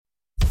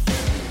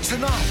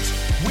Tonight,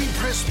 we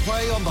press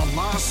play on the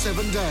last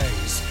 7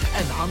 days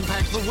and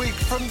unpack the week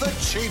from the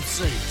cheap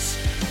seats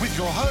with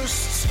your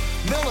hosts,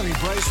 Melanie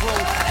Bracewell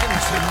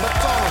and Tim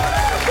McDonald.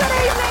 Good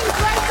evening,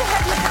 great to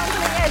have your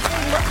company as we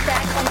look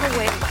back on the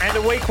week. And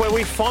a week where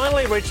we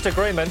finally reached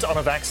agreement on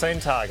a vaccine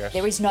target.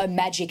 There is no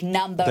magic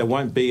number. There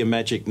won't be a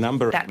magic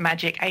number. That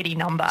magic 80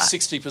 number.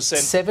 60%.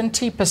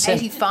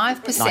 70%.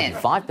 85%.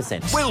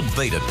 95%. We'll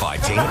beat it by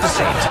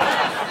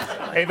 10%.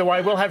 Either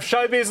way, we'll have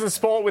showbiz and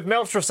sport with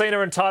Mel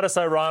Tracina and Titus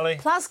O'Reilly.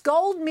 Plus,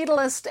 gold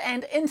medalist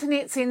and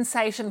internet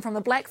sensation from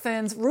the Black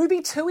Ferns, Ruby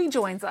Tui,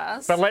 joins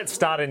us. But let's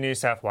start in New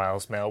South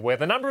Wales, Mel, where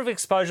the number of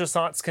exposure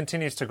sites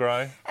continues to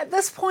grow. At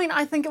this point,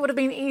 I think it would have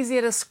been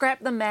easier to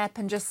scrap the map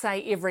and just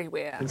say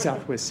everywhere. In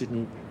southwest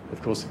Sydney,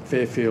 of course,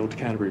 Fairfield,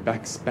 Canterbury,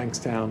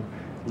 Bankstown,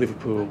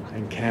 Liverpool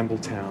and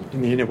Campbelltown.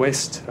 In the inner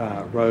west,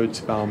 Rhodes,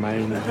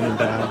 Balmain and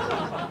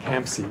Hindale,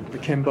 Campsie,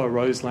 Lakemba,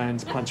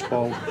 Roselands,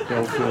 Punchbowl,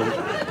 Belfield,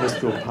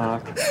 Westfield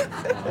Park,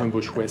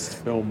 Homebush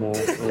West, Belmore,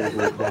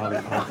 Earlwood,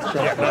 Riley Park.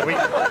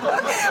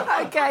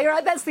 Okay,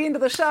 right, that's the end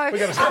of the show.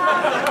 With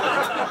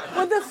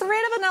the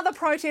threat of another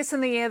protest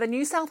in the air, the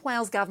New South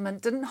Wales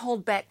government didn't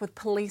hold back with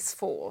police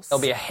force.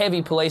 There'll be a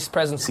heavy police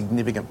presence.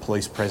 Significant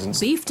police presence.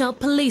 Beefed up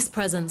police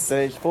presence.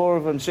 There's 4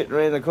 of them sitting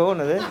around the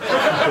corner there.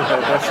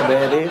 That's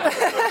about it.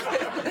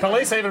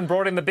 Police even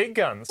brought in the big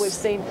guns. We've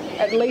seen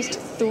at least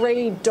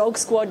 3 dog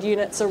squad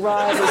units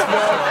arrive as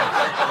well.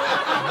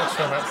 I'm not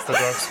sure that's the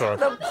dog squad.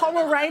 The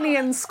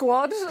Pomeranian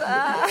squad.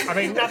 I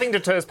mean, nothing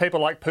deters people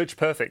like Pooch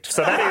Perfect,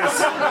 so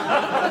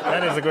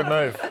that is a good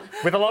move.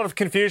 With a lot of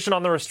confusion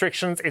on the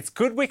restrictions, it's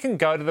good we can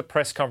go to the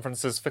press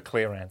conferences for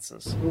clear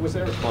answers. Well, was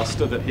there a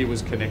cluster that he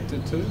was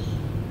connected to?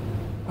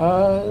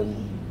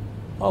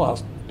 I'll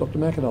ask Dr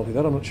McAnulty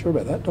that. I'm not sure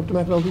about that. Dr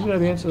McAnulty, do you know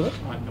the answer to that?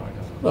 I don't.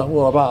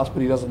 Well, I've asked,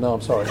 but he doesn't know. I'm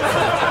sorry.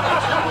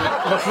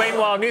 Look,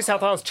 meanwhile, New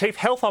South Wales Chief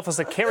Health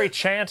Officer Kerry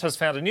Chant has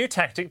found a new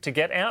tactic to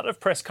get out of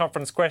press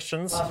conference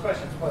questions. Last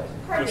questions,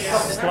 please.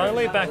 Just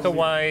slowly back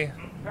away,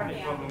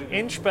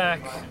 inch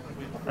back,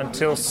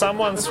 until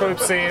someone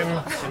swoops in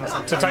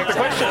to take the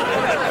question.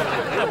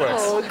 That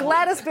works. Oh,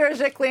 Gladys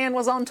Berejiklian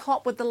was on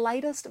top with the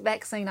latest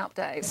vaccine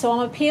update. So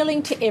I'm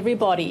appealing to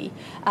everybody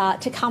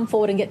to come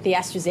forward and get the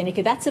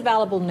AstraZeneca. That's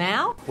available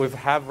now. We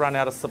have run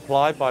out of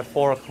supply by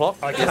 4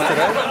 o'clock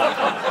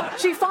yesterday.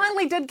 She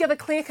finally did give a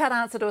clear-cut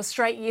answer to a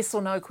straight yes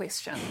or no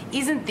question.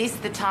 Isn't this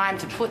the time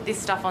to put this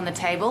stuff on the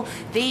table?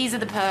 These are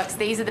the perks,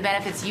 these are the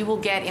benefits you will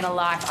get in a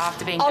life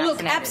after being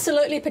vaccinated. Look,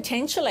 absolutely,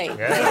 potentially.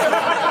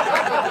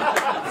 Yeah.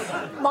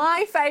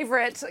 My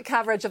favourite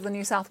coverage of the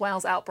New South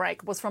Wales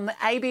outbreak was from the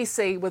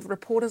ABC with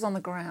reporters on the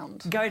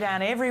ground. Go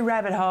down every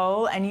rabbit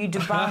hole and you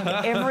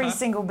debunk every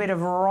single bit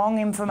of wrong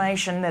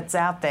information that's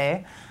out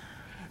there.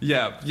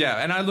 Yeah,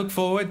 and I look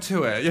forward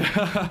to it.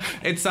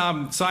 It's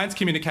science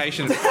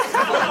communication. It's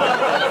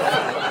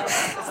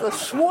the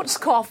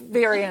Schwarzkopf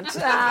variant.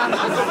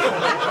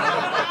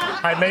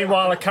 Hey,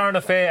 meanwhile, a current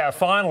affair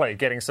finally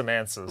getting some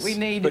answers. We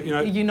need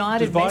a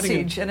united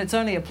message, and it's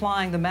only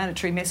applying the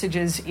mandatory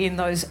messages in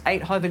those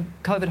 8 COVID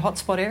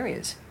hotspot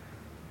areas.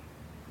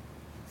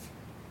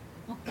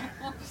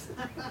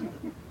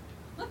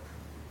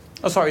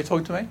 Oh, sorry, you're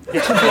talking to me?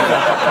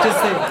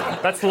 Yeah.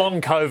 That's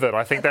long COVID.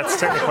 I think that's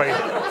technically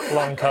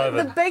long COVID.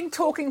 The big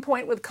talking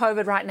point with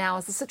COVID right now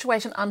is the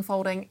situation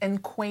unfolding in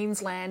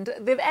Queensland.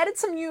 They've added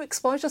some new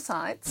exposure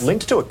sites.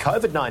 Linked to a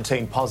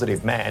COVID-19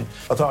 positive man,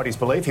 authorities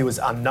believe he was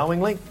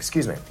unknowingly,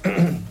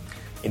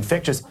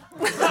 infectious.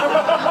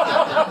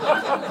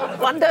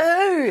 Wonder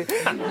who?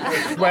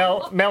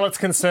 Well, Mel, it's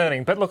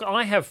concerning. But look,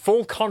 I have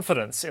full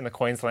confidence in the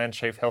Queensland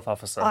Chief Health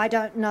Officer. I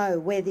don't know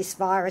where this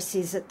virus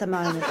is at the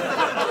moment.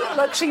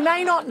 Look, she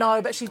may not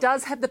know, but she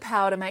does have the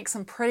power to make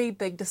some pretty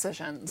big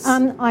decisions.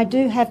 I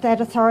do have that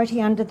authority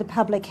under the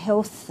Public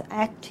Health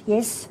Act.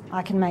 Yes,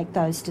 I can make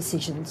those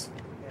decisions.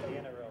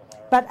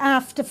 But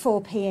after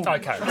 4 p.m.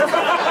 OK. She's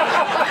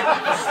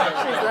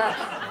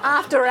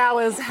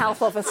after-hours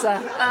health officer.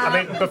 I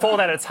mean, before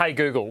that, it's Hey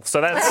Google, so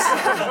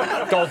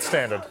that's gold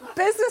standard.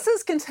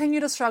 Businesses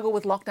continue to struggle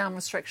with lockdown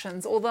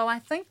restrictions, although I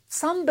think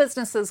some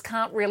businesses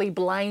can't really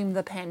blame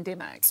the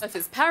pandemic.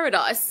 Surfers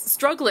Paradise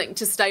struggling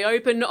to stay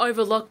open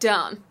over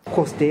lockdown. Of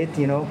course, dead,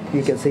 you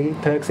can see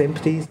Perks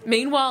empty.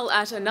 Meanwhile,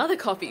 at another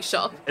coffee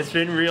shop. It's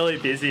been really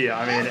busy.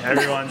 I mean,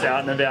 everyone's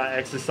out and about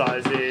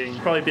exercising,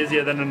 probably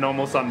busier than a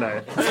normal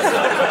Sunday.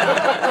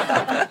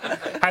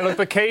 Hey, look,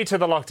 the key to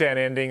the lockdown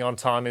ending on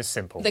time is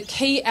simple. The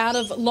key out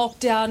of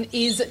lockdown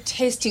is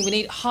testing. We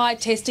need high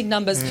testing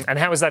numbers. And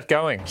how is that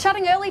going?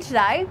 Shutting early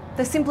today,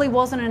 there simply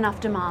wasn't enough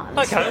demand.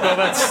 OK, well,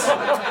 that's...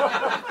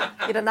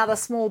 Yet another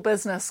small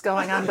business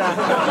going under.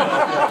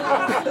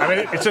 I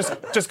mean, it's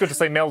just good to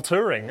see Mel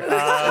touring.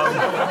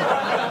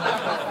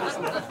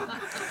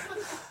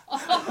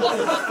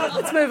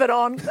 Let's move it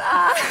on.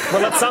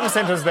 Well, at some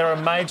centres, there are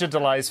major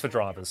delays for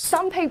drivers.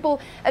 Some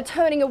people are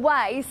turning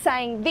away,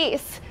 saying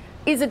this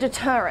is a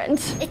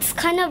deterrent. It's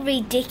kind of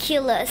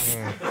ridiculous.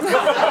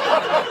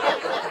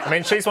 I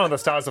mean, she's one of the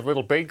stars of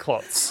Little Big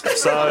Clots,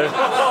 so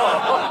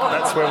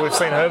that's where we've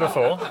seen her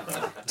before.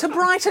 To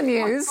brighter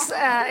news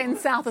in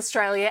South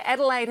Australia,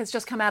 Adelaide has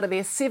just come out of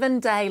their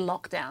 7-day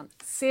lockdown.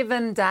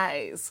 7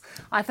 days.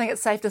 I think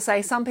it's safe to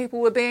say some people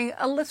were being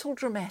a little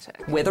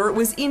dramatic. Whether it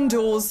was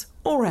indoors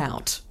or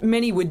out,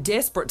 many were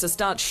desperate to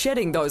start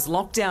shedding those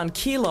lockdown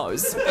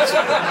kilos.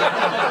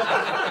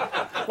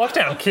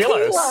 Lockdown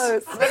kilos?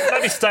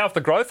 Maybe stay off the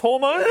growth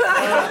hormone?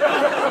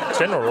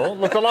 General rule.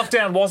 Look, the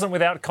lockdown wasn't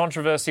without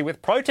controversy,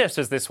 with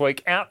protesters this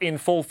week out in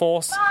full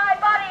force. My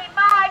body,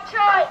 my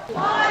choice.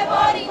 My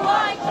body,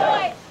 my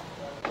choice.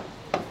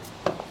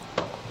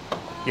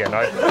 Yeah,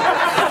 no.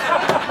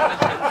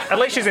 At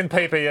least she's in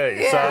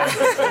PPE, so...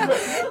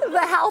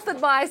 The health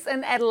advice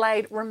in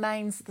Adelaide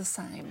remains the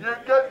same. You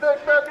get the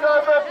food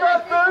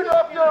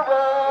up your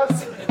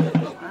ass.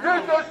 You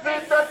just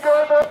need that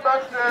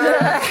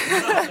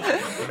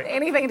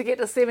Anything to get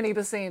to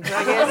 70%,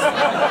 I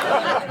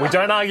guess. We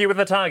don't argue with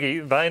the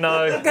Targi. They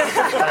know. They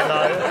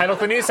know. And look,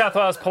 the New South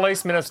Wales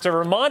Police Minister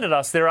reminded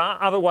us there are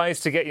other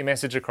ways to get your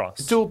message across.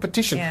 Do a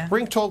petition.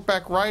 Bring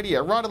Talkback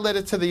Radio. Write a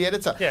letter to the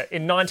editor. Yeah,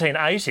 in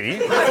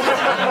 1980...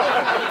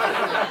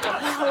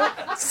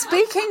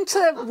 Speaking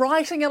to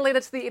writing a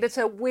letter to the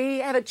editor, we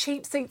have a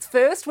cheap seats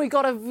first. We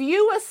got a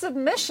viewer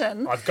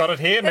submission. I've got it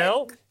here,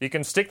 Mel. You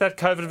can stick that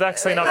COVID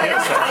vaccine up here.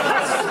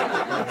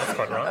 That's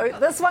quite right.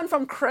 This one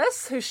from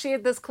Chris, who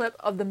shared this clip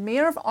of the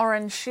Mayor of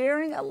Orange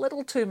sharing a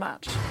little too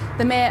much.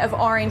 The Mayor of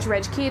Orange,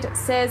 Reg Kidd,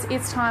 says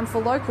it's time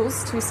for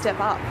locals to step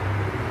up.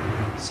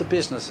 It's the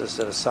businesses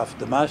that have suffered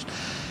the most.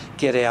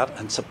 Get out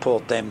and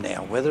support them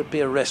now, whether it be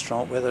a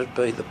restaurant, whether it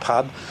be the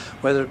pub,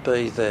 whether it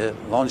be the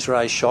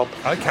lingerie shop,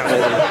 whether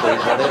it be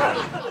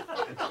whatever.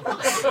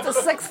 It's a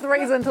sixth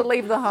reason to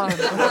leave the home.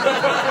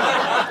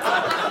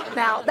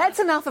 Now, that's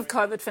enough of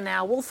COVID for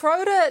now. We'll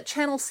throw to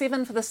Channel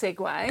 7 for the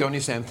segue. Go on you,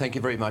 Sam. Thank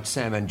you very much,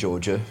 Sam and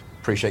Georgia.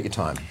 Appreciate your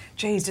time.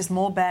 Geez, just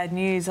more bad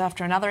news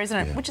after another, isn't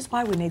it? Yeah. Which is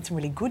why we need some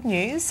really good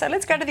news. So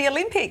let's go to the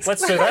Olympics.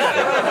 Let's do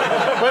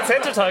that. Let's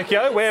head to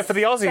Tokyo, where for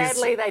the Aussies...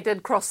 Sadly, they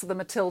did cross the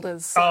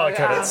Matildas. So, oh,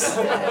 okay.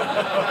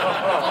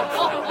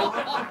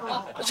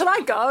 Should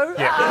I go?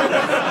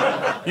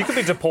 Yeah. You could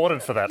be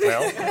deported for that,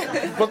 Mel.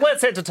 Look,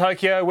 let's head to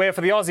Tokyo, where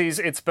for the Aussies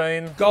it's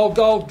been... Gold,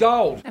 gold,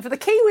 gold. And for the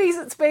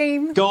Kiwis it's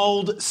been...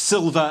 Gold,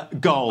 silver,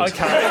 gold.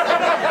 Okay.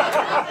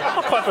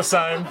 Not quite the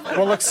same.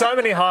 Well, look, so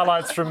many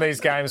highlights from these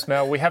games,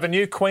 Mel. We have a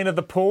new Queen of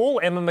the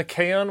Pool, Emma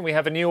McKeon. We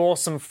have a new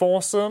awesome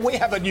foursome. We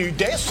have a new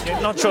desk. Yeah,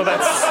 not sure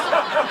that's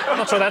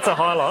a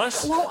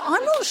highlight. Well,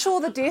 I'm not sure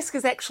the desk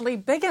is actually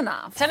big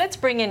enough. So let's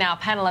bring in our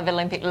panel of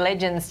Olympic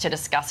legends to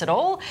discuss it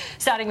all,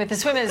 starting with the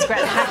swimmers.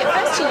 Grant Hackett,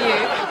 first to you.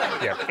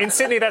 Yeah, in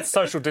Sydney that's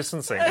social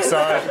distancing.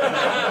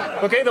 So,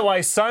 look, either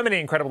way, so many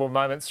incredible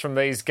moments from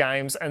these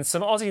games and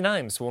some Aussie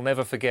names we'll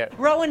never forget.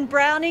 Rowan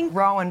Browning.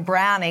 Rowan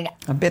Browning.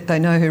 I bet they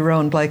know who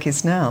Rowan Blake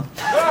is now.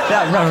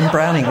 Rowan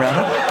Browning,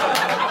 rather.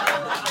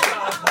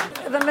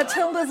 The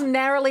Matildas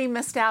narrowly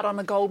missed out on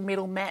a gold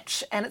medal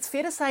match, and it's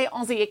fair to say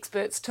Aussie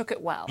experts took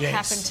it well. What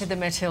happened to the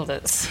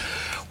Matildas?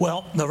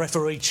 Well, the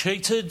referee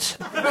cheated.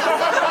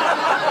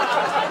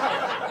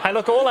 Hey,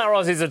 look, all our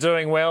Aussies are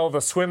doing well. The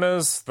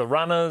swimmers, the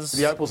runners.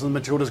 The Opals and the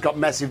Matildas got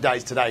massive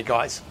days today,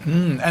 guys.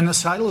 And the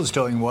sailors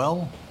doing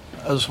well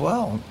as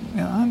well.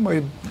 You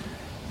know,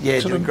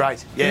 doing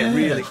great. Yeah,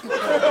 really.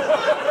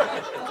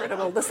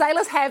 Incredible. The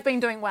sailors have been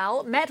doing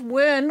well. Matt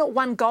Wern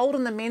won gold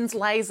in the men's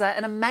laser,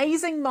 an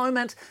amazing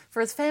moment for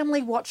his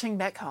family watching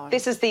back home.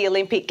 This is the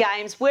Olympic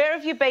Games. Where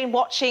have you been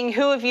watching?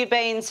 Who have you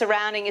been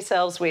surrounding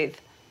yourselves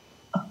with?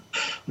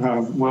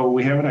 Well,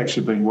 we haven't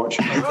actually been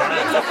watching. Well,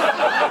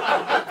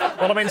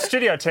 I mean,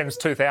 Studio 10's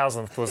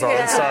 2000th was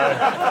on, so...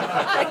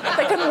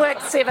 They couldn't work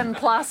 7+.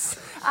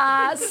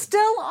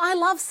 Still, I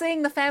love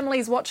seeing the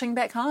families watching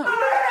back home.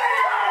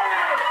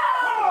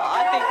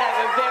 I think they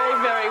were very,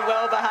 very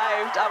well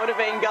behaved. I would have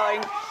been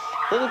going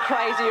a little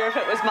crazier if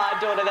it was my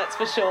daughter, that's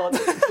for sure.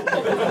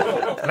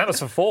 And that was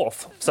for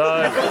fourth, so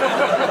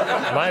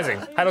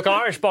amazing. Hey, look,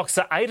 Irish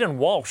boxer Aidan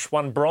Walsh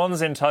won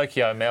bronze in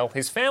Tokyo, Mel.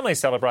 His family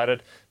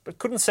celebrated, but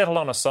couldn't settle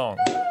on a song.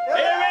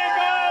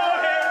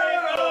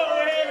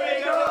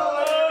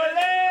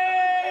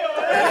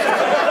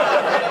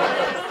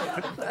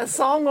 A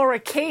song or a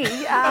key.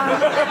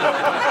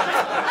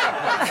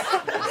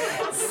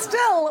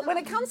 Still, when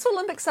it comes to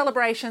Olympic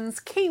celebrations,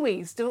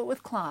 Kiwis do it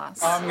with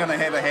class. I'm going to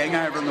have a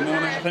hangover in the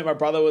morning. I think my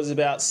brother was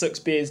about 6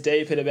 beers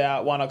deep at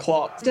about 1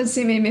 o'clock. Did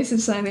send me a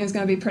message saying he was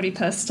going to be pretty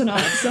pissed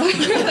tonight, so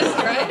that's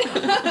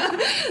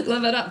great.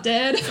 Live it up,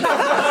 Dad. Live it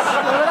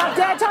up,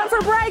 Dad. Time for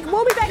a break.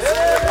 We'll be back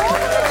soon with more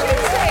from the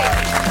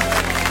Tuesday.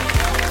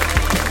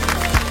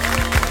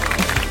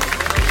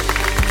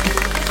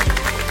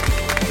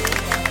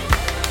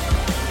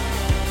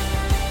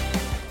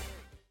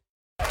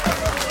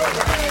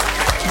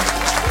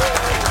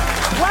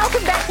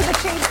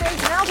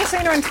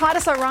 Cena and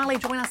Titus O'Reilly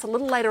join us a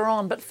little later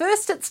on, but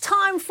first it's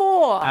time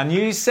for... a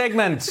new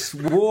segment,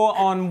 War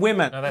on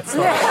Women. No, that's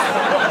not...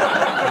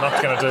 I'm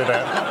not going to do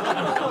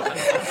that.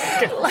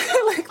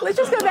 Let's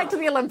just go back to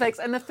the Olympics,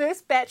 and the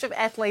first batch of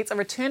athletes are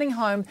returning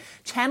home.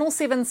 Channel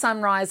 7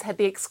 Sunrise had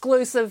the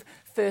exclusive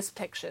first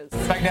pictures.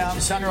 Back down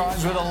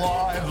Sunrise with a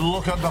live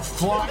look at the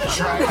flight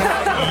tracker.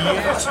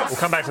 Yes. We'll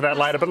come back to that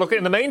later. But look,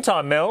 in the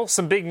meantime, Mel,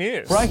 some big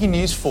news. Breaking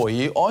news for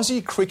you.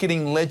 Aussie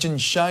cricketing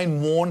legend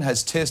Shane Warne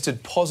has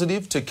tested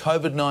positive to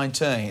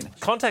COVID-19.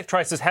 Contact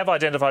tracers have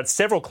identified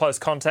several close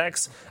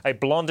contacts. A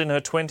blonde in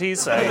her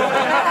 20s,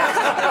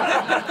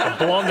 a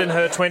blonde in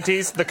her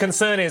 20s. The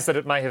concern is that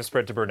it may have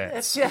spread to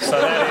brunettes. So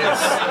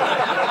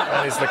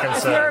that is the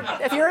concern.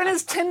 If you're in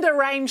his Tinder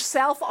range,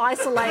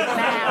 self-isolate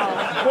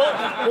now.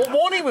 Well,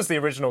 Warnie was the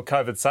original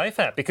COVID safe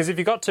app, because if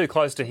you got too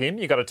close to him,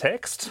 you got a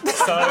text.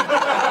 So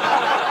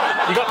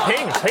you got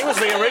pinged. He was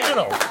the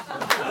original.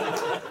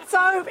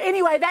 So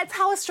anyway, that's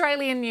how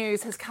Australian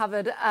news has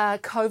covered a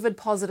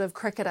COVID-positive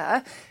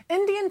cricketer.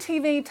 Indian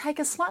TV take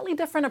a slightly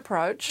different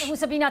approach.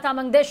 Sabina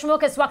Tamang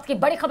Deshmukh इस वक्त की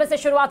बड़ी खबर से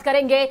शुरुआत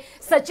करेंगे.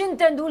 Sachin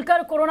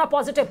Tendulkar corona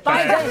positive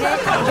पाए गए हैं.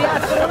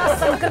 कोरोना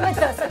संक्रमित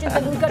सचिन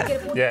तेंदुलकर के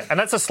report. Yeah, and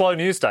that's a slow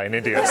news day in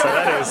India. So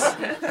that is.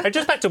 And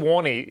just back to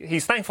Warnie,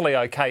 he's thankfully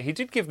okay. He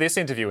did give this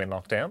interview in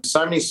lockdown.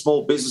 So many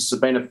small businesses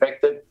have been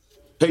affected.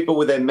 People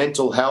with their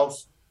mental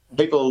health.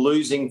 People are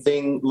losing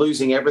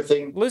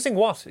everything. Losing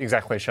what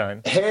exactly,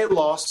 Shane? Hair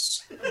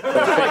loss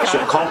affects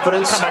your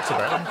confidence. Come back to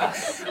that.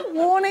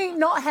 Warnie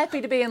not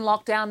happy to be in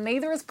lockdown,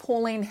 neither is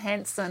Pauline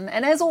Hanson.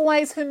 And as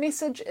always, her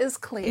message is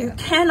clear. You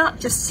cannot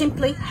just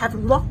simply have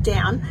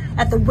lockdown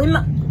at the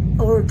whim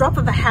or a drop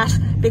of a hat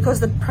because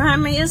the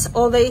premiers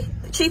or the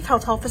chief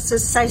health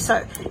officers say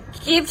so.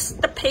 Gives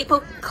the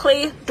people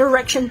clear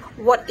direction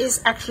what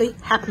is actually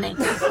happening.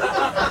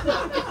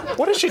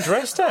 What is she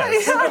dressed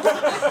as?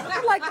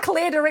 Like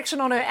clear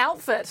direction on her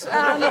outfit.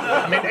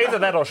 I mean, either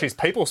that or she's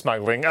people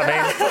smuggling. I mean,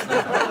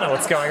 I don't know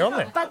what's going on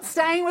there. But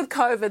staying with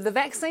COVID, the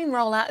vaccine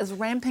rollout is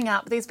ramping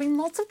up. There's been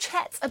lots of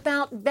chats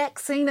about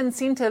vaccine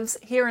incentives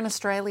here in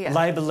Australia.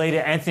 Labor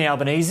leader Anthony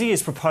Albanese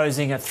is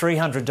proposing a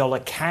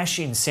 $300 cash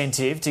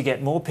incentive to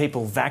get more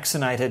people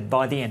vaccinated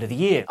by the end of the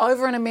year.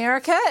 Over in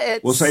America,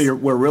 it's... We'll say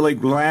we're really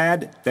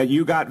glad that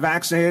you got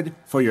vaccinated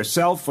for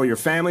yourself, for your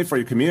family, for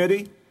your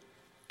community.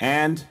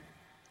 And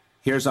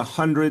here's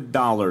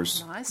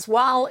 $100. Nice.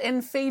 While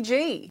in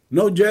Fiji...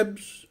 No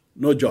jabs,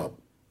 no job.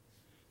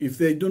 If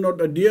they do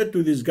not adhere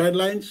to these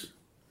guidelines,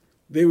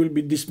 they will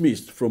be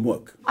dismissed from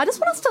work. I just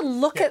want us to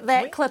look at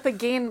that clip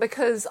again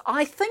because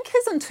I think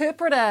his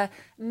interpreter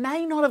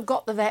may not have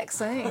got the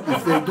vaccine.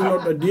 If they do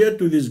not adhere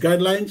to these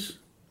guidelines,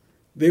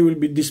 they will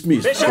be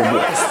dismissed from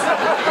work.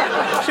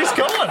 She's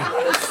gone.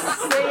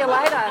 See you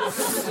later.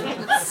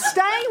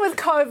 Staying with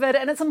COVID,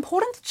 and it's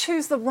important to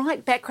choose the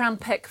right background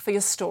pick for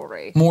your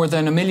story. More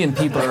than 1 million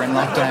people are in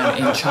lockdown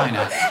in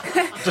China.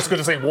 Just good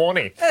to see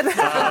Warnie.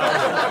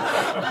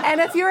 And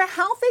if you're a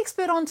health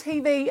expert on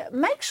TV,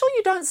 make sure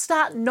you don't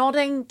start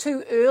nodding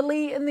too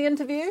early in the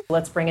interview.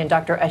 Let's bring in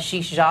Dr.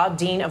 Ashish Jha,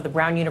 Dean of the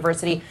Brown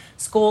University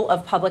School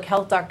of Public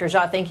Health. Dr.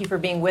 Jha, thank you for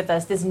being with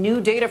us. This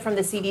new data from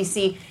the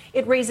CDC,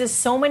 it raises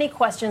so many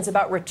questions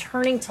about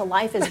returning to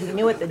life as we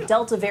knew it. The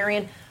Delta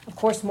variant, of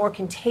course, more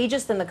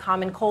contagious than the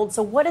common cold.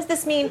 So what does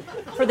this mean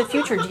for the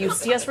future? Do you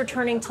see us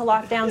returning to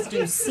lockdowns? Do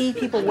you see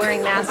people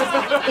wearing masks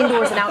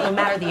indoors and out no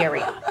matter the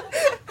area?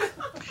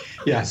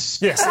 Yes.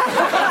 Yes.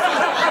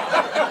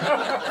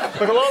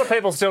 Look, a lot of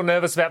people still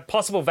nervous about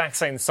possible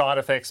vaccine side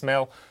effects,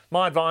 Mel.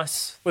 My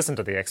advice, listen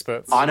to the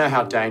experts. I know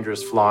how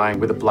dangerous flying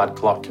with a blood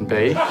clot can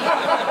be.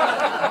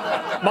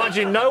 Mind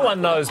you, no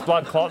one knows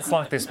blood clots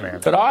like this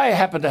man. But I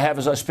happen to have,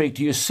 as I speak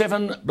to you,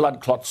 7 blood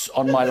clots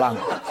on my lung.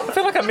 I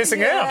feel like I'm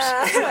missing out.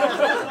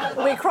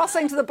 We're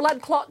crossing to the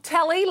blood clot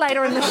tally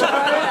later in the show.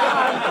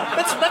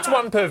 That's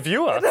one per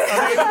viewer.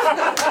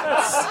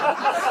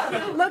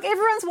 Look,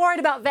 everyone's worried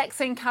about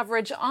vaccine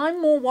coverage. I'm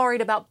more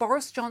worried about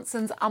Boris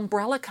Johnson's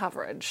umbrella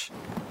coverage.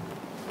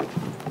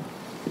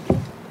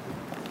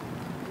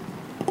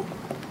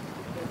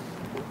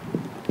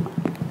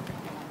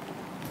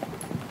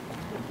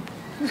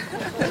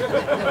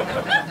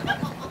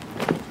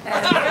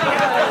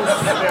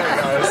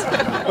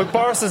 Look,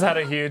 Boris has had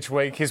a huge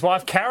week. His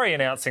wife Carrie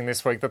announcing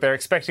this week that they're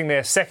expecting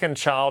their second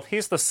child.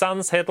 Here's the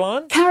Sun's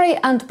headline. Carrie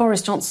and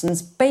Boris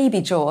Johnson's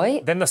baby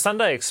joy. Then the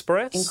Sunday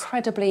Express.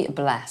 Incredibly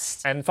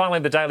blessed. And finally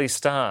the Daily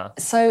Star.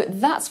 So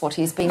that's what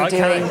he's been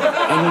doing in the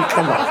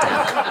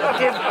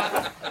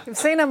lockdown. You've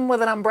seen him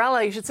with an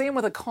umbrella. You should see him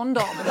with a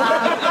condom.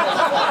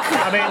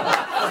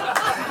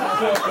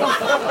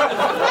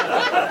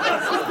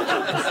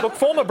 Look,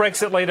 former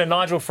Brexit leader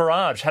Nigel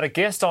Farage had a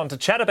guest on to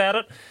chat about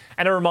it,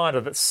 and a reminder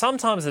that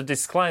sometimes a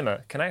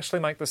disclaimer can actually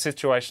make the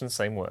situation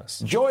seem worse.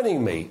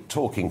 Joining me,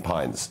 talking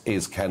pints,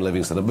 is Ken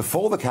Livingstone. And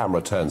before the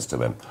camera turns to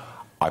him,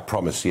 I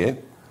promise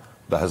you,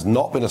 there has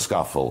not been a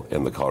scuffle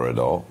in the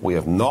corridor. We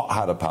have not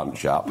had a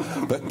punch-up.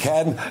 But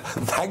Ken,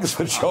 thanks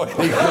for joining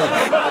me.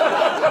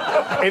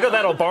 Either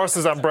that or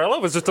Boris's umbrella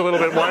was just a little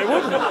bit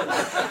wayward.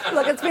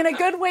 Look, it's been a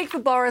good week for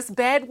Boris,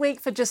 bad week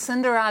for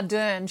Jacinda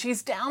Ardern.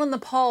 She's down in the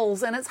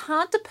polls and it's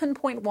hard to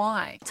pinpoint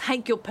why.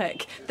 Take your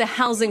pick. The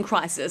housing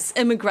crisis,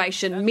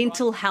 immigration,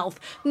 mental health,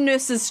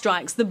 nurses'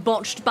 strikes, the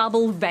botched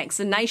bubble,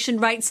 vaccination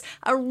rates,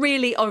 a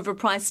really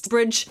overpriced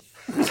bridge.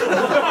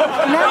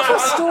 Now to a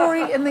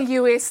story in the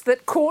US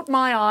that caught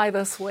my eye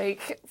this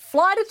week.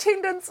 Flight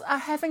attendants are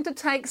having to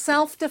take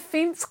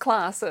self-defense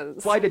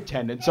classes. Flight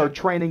attendants are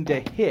training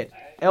to hit,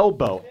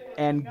 elbow,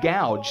 and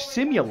gouge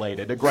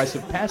simulated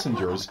aggressive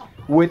passengers,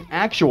 with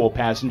actual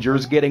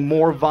passengers getting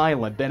more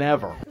violent than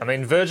ever. I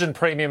mean, Virgin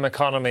Premium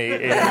Economy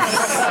is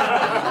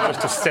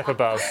just a step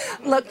above.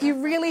 Look,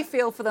 you really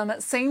feel for them.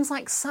 It seems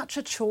like such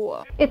a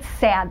chore. It's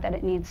sad that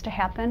it needs to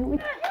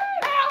happen.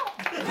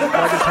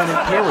 Flight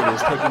attendant Kelly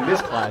is taking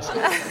this class.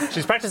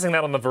 She's practising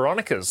that on the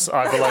Veronicas,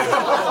 I believe,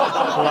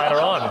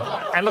 later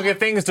on. And look, if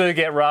things do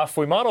get rough,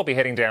 we might all be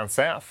heading down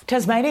south.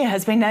 Tasmania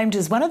has been named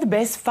as one of the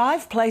best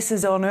 5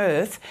 places on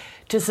Earth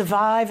to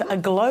survive a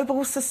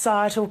global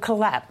societal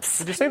collapse.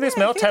 Did you see this,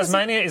 Mel?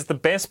 Tasmania is the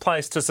best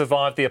place to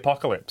survive the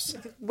apocalypse.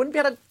 Wouldn't be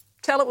able to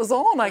tell it was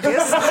on, I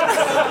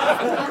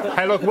guess.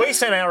 Hey, look, we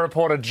sent our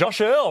reporter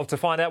Josh Earl to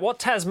find out what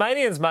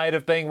Tasmanians made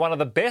of being one of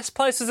the best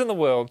places in the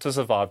world to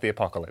survive the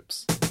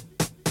apocalypse.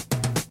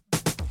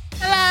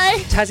 Hello.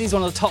 Tassie's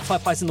one of the top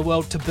 5 places in the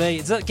world to be.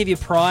 Does that give you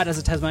pride as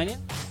a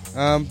Tasmanian?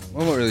 I'm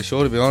not really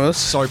sure, to be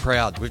honest. So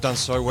proud. We've done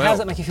so well. How does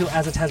that make you feel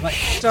as a Tasmanian?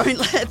 Don't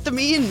let them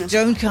in.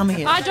 Don't come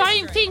here. I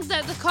don't think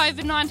that the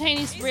COVID-19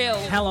 is real.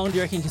 How long do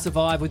you reckon you can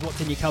survive with what's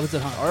in your cupboards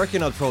at home? I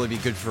reckon I'd probably be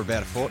good for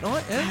about a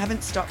fortnight, yeah? I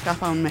haven't stocked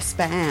up on my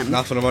spam.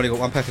 Nothing, I've only got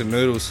 1 packet of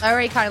noodles. I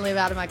already kind of live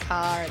out of my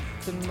car at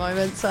the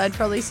moment, so I'd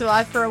probably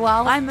survive for a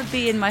while. I'm a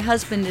bee and my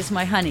husband is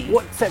my honey.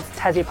 What sets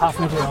Tassie apart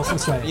from everyone else in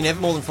Australia? You're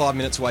never more than 5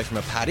 minutes away from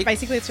a paddock.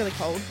 Basically, it's really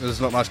cold. There's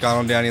not much going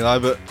on down here,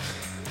 though, but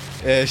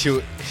yeah,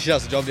 she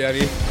does the job down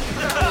here.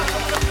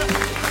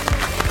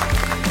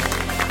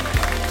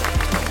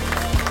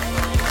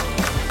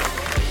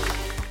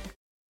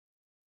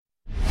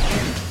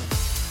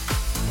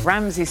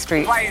 Ramsey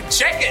Street. Playing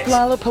checkers.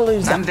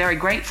 Lollapalooza. I'm very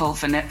grateful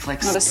for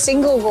Netflix. Not a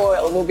single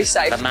royal will be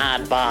safe. The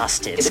mad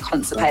bastard. It's a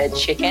constipated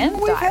chicken.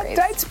 We've had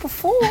dates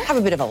before. Have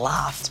a bit of a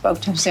laugh. Spoke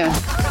to him soon. Well,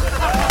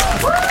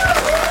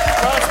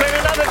 it's been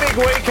another big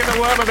week in the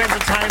world of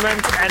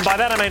entertainment, and by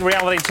that I mean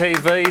reality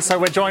TV. So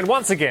we're joined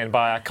once again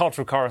by our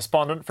cultural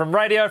correspondent from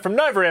radio, from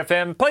Nova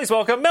FM. Please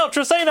welcome Mel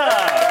Tresina.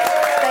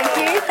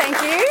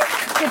 Thank you.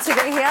 Good to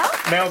be here.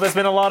 Mel, there's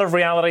been a lot of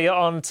reality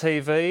on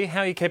TV.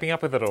 How are you keeping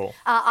up with it all?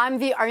 I'm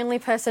the only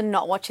person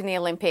not watching the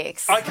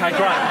Olympics. Okay,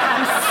 great.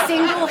 I'm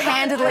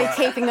single-handedly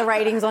keeping the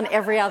ratings on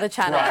every other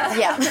channel. Right.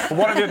 Yeah.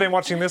 What have you been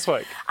watching this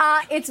week?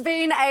 It's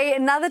been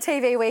another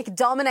TV week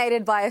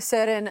dominated by a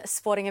certain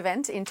sporting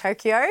event in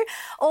Tokyo.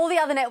 All the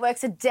other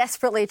networks are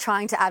desperately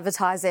trying to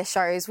advertise their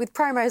shows with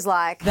promos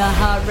like The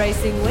Heart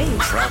Racing Week.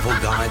 Travel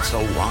Guides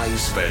Hawaii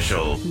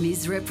Special.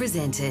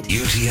 Misrepresented.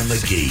 Beauty and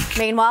the Geek.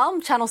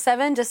 Meanwhile, Channel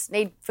 7 just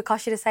need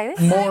Fukashi to say this.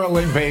 More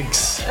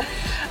Olympics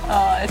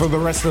for the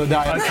rest of the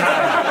day. Okay.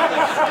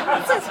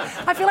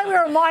 I feel like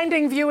we're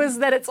reminding viewers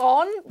that it's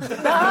on. Do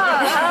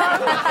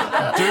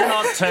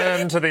not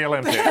turn to the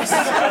Olympics.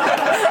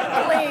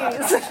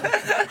 Please.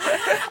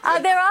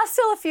 There are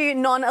still a few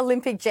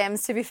non-Olympic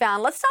gems to be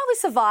found. Let's start with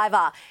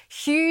Survivor.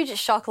 Huge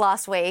shock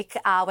last week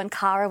when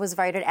Cara was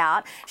voted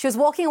out. She was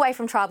walking away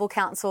from Tribal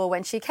Council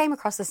when she came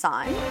across a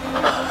sign.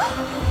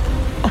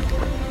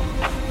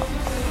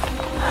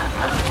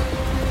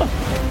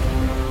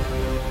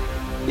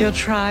 Your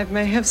tribe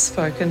may have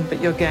spoken, but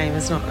your game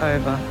is not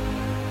over.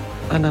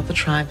 Another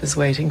tribe is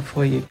waiting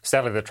for you.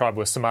 Sadly, the tribe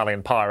was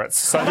Somalian pirates,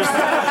 so just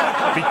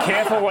be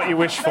careful what you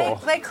wish for.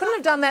 They couldn't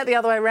have done that the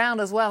other way around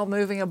as well,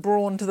 moving a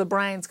brawn to the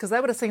brains, because they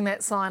would have seen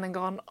that sign and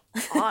gone,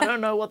 I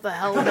don't know what the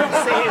hell this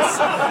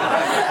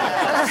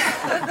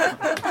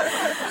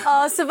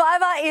is.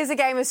 Survivor is a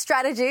game of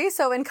strategy,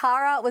 so when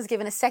Cara was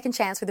given a second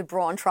chance with the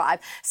Brawn tribe,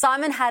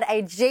 Simon had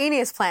a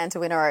genius plan to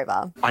win her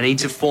over. I need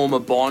to form a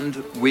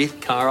bond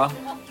with Cara.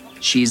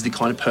 She's the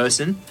kind of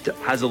person that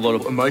has a lot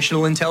of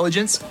emotional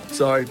intelligence,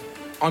 so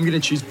I'm going to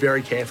choose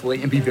very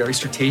carefully and be very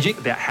strategic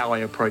about how I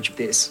approach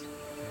this.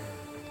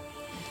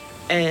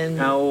 And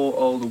how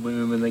old are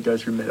women when they go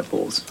through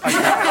menopause?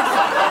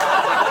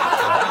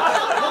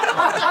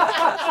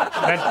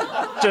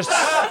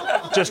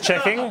 Just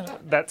checking,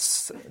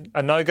 that's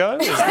a no-go?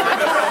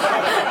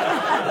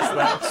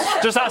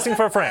 Just asking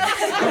for a friend.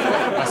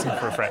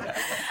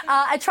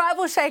 A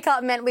tribal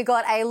shake-up meant we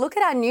got a look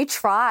at our new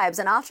tribes,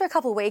 and after a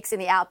couple of weeks in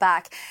the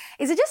outback,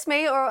 is it just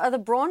me or are the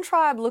Brawn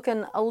tribe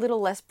looking a little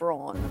less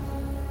brawn?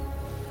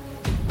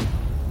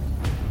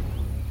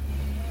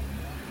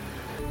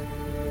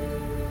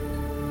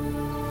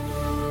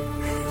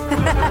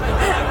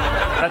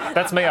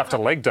 That's me after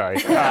leg day.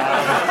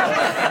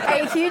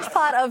 A huge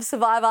part of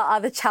Survivor are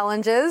the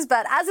challenges,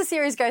 but as the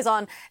series goes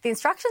on, the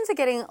instructions are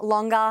getting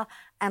longer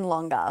and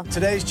longer.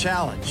 Today's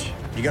challenge,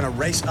 you're going to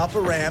race up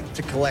a ramp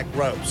to collect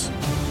ropes.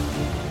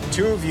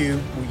 Two of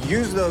you will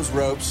use those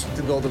ropes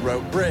to build a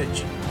rope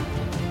bridge.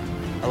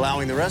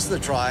 allowing the rest of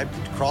the tribe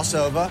to cross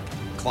over,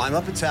 climb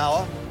up a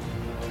tower,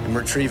 and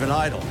retrieve an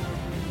idol.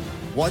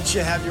 Once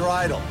you have your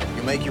idol,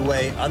 you make your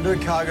way under a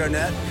cargo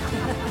net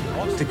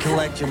to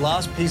collect your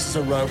last pieces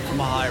of rope from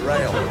a high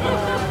rail.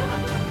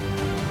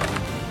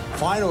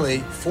 Finally,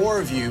 4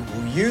 of you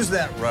will use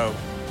that rope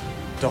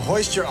to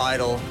hoist your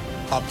idol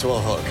up to a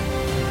hook.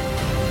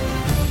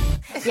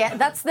 Yeah,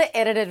 that's the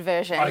edited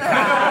version.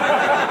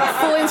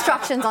 Full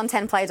instructions on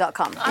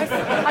 10play.com. I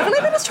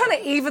believe they're just trying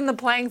to even the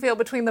playing field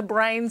between the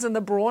brains and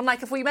the brawn.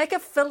 Like, if we make a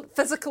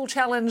physical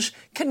challenge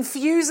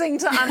confusing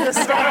to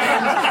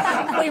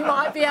understand, we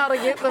might be able to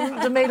get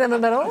them to meet in the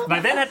middle. They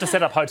then had to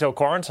set up hotel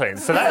quarantine,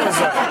 so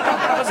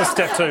that was a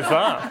step too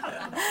far.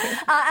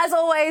 As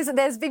always,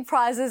 there's big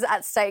prizes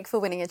at stake for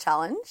winning a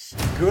challenge.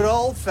 Good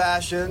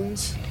old-fashioned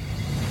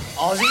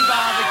Aussie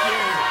barbecue.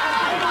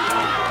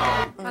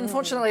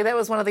 Unfortunately, that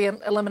was one of the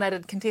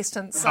eliminated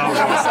contestants. That's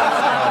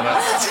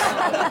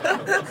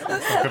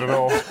not good at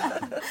all.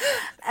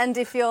 And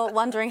if you're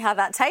wondering how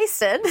that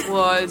tasted...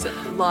 was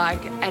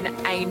like an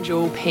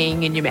angel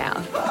peeing in your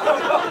mouth.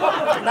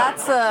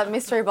 That's a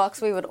mystery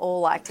box we would all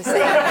like to see.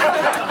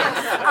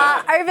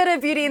 Over to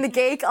Beauty and the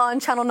Geek on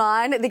Channel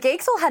 9. The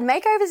Geeks all had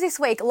makeovers this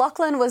week.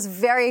 Lachlan was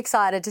very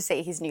excited to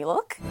see his new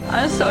look.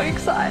 I'm so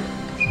excited.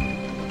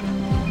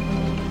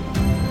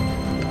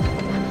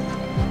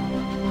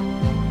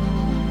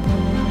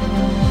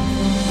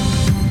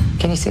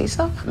 Can you see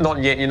stuff?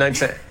 Not yet, you need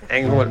to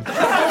angle it.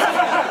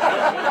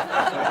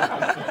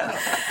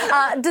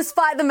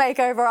 Despite the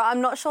makeover,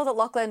 I'm not sure that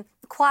Lachlan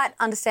quite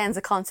understands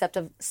the concept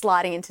of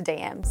sliding into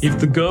DMs. If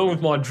the girl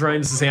with my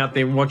dreams is out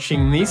there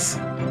watching this,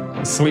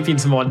 slip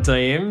into my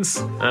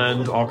DMs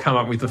and I'll come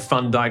up with a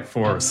fun date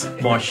for us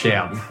by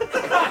shouting.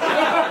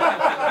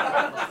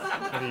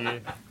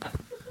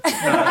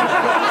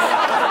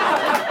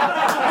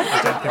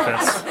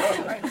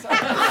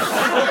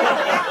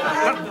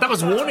 That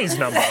was Warnie's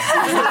number.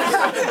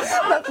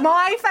 Look,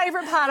 my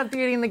favourite part of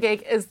Beauty and the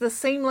Geek is the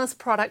seamless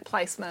product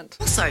placement.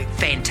 Also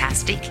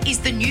fantastic is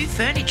the new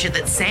furniture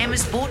that Sam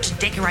has bought to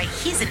decorate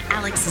his and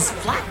Alex's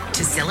flat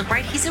to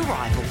celebrate his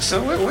arrival.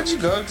 So where'd you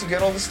go to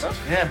get all this stuff?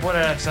 Yeah, bought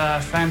out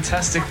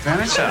fantastic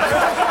furniture.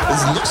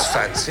 This looks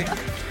fancy.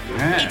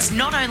 Yeah. It's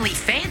not only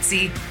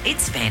fancy,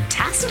 it's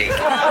fantastic.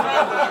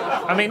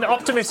 I mean,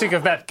 optimistic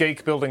of that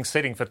geek building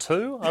seating for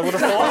 2, I would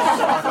have thought.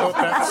 I thought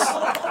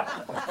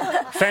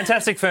that's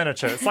fantastic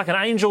furniture. It's like an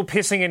angel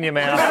pissing in your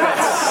mouth.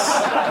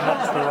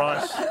 That's the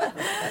right.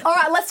 All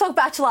right, let's talk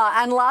Bachelor.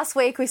 And last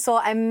week we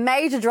saw a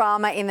major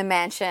drama in the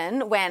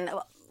mansion when...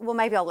 Well,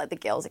 maybe I'll let the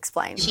girls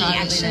explain. She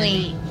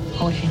actually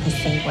called her the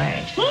C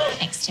word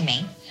next to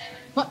me.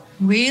 What?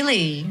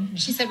 Really?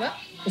 She said what?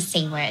 The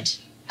C word.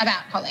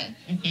 About Holly.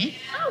 Mm-hmm.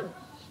 Oh.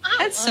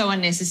 That's so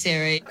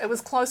unnecessary. It was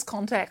close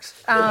contact.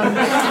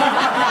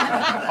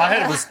 I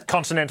heard it was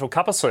continental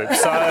cuppa soup, so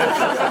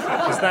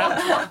is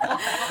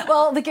that...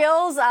 Well, the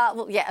girls,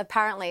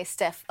 apparently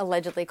Steph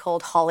allegedly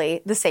called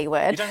Holly the C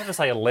word. You don't have to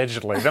say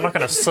allegedly. They're not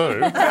going to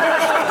sue.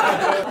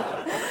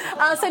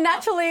 So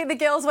naturally, the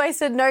girls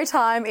wasted no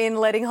time in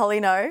letting Holly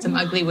know. Some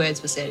ugly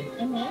words were said.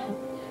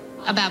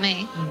 About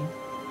me?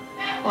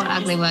 What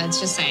ugly words?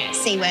 Just say it.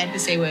 C word. The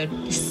C word.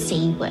 The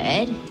C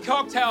word.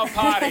 Cocktail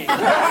party.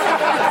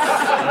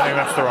 I think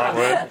that's the right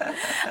word.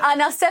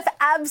 Now, Steph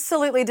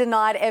absolutely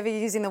denied ever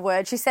using the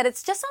word. She said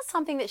it's just not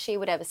something that she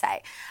would ever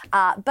say.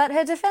 But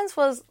her defence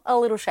was a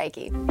little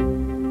shaky.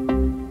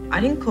 I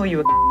didn't call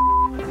you a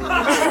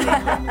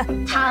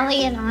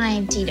Harley and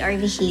I did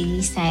overhear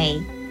you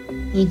say,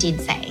 you did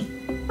say.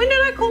 When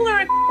did I call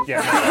her a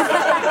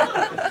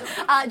Yeah.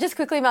 Just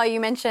quickly, Mel, you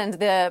mentioned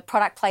the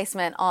product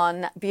placement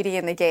on Beauty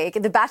and the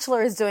Geek. The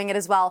Bachelor is doing it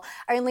as well,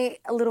 only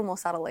a little more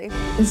subtly.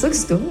 This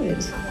looks good.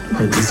 It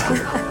is good.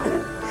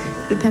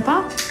 The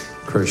pepper?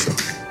 Crucial.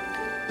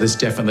 There's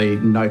definitely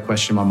no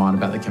question in my mind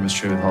about the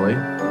chemistry with Holly.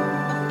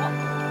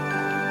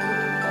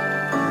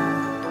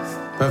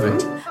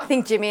 Perfect. I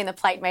think Jimmy and the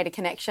plate made a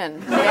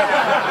connection.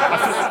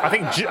 Yeah.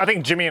 I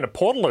think Jimmy and a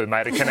Portaloo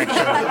made a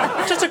connection.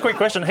 Just a quick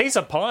question. He's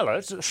a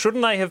pilot.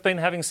 Shouldn't they have been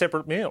having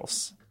separate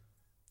meals?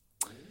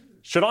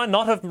 Should I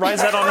not have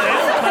raised that on air?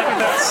 Maybe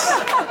that's...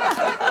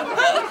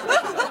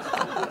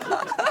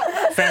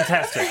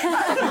 Fantastic.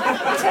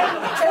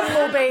 Tim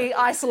will be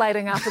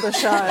isolating after the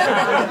show.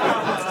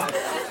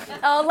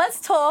 Let's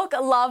talk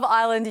Love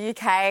Island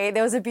UK.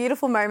 There was a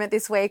beautiful moment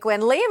this week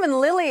when Liam and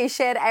Lily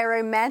shared a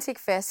romantic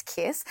first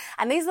kiss,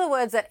 and these are the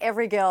words that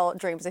every girl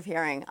dreams of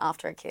hearing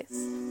after a kiss.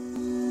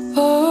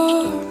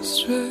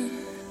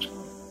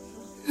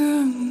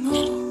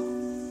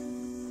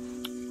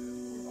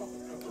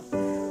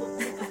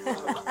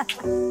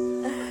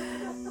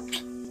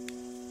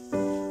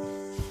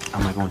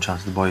 I'm not going to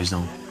trust the boys,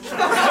 though.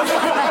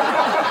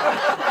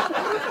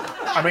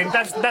 I mean,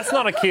 that's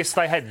not a kiss.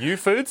 They had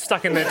food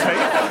stuck in their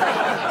teeth.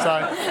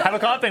 So, hey,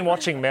 look, I've been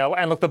watching Mel,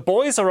 and look, the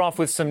boys are off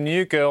with some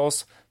new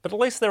girls, but at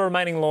least they're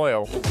remaining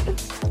loyal.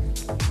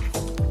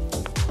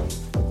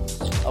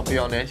 I'll be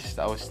honest,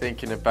 I was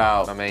thinking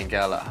about my main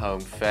girl at home,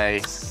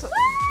 Faye.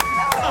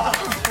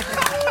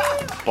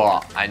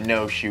 but I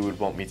know she would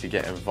want me to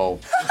get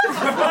involved.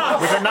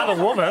 With another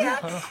woman?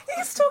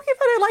 He's talking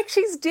about her like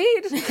she's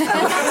dead.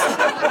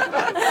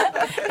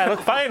 Hey,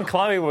 look, Faye and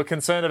Chloe were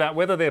concerned about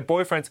whether their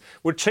boyfriends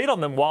would cheat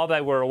on them while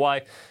they were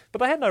away, but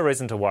they had no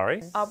reason to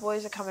worry. Our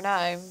boys are coming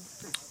home.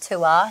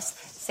 To us,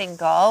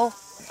 single.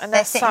 And they're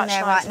there's sitting such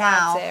there nice right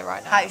now, vibes here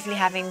right now. hopefully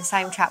having the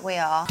same chat we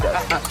are.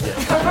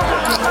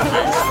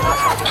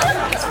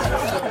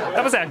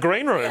 That was our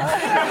green room.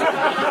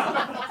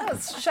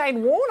 That's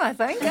Shane Warne, I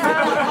think.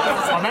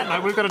 On that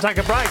note, we've got to take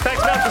a break.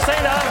 Thanks, Mel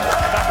Casino.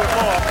 Back with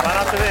more right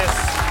after this.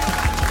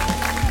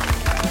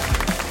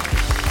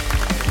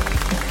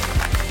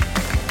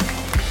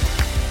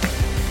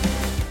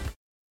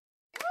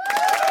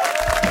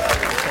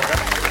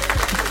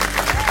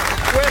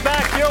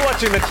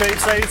 Watching the cheap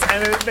seats,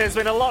 and there's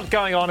been a lot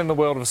going on in the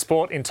world of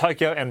sport in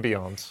Tokyo and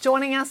beyond.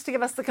 Joining us to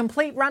give us the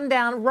complete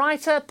rundown,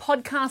 writer,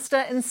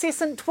 podcaster,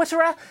 incessant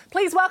Twitterer,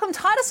 please welcome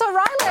Titus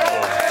O'Reilly.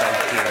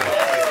 Thank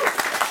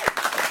you.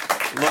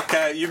 Look,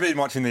 you've been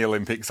watching the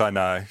Olympics, I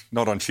know.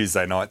 Not on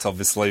Tuesday nights,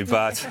 obviously,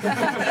 but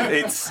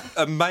it's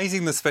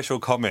amazing the special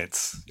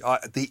comments.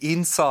 The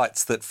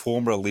insights that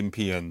former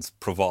Olympians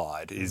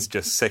provide is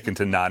just second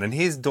to none. And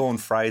here's Dawn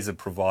Fraser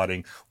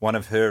providing one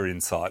of her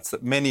insights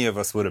that many of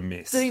us would have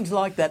missed. Seems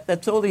like that.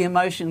 That's all the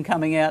emotion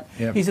coming out.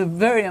 Yep. He's a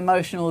very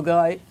emotional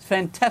guy,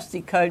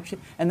 fantastic coach,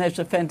 and that's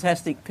a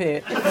fantastic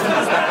pair.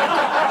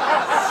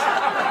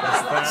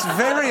 It's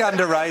very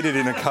underrated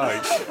in a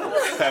coach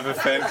to have a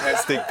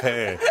fantastic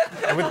pair.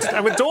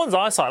 And with Dawn's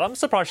eyesight, I'm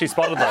surprised she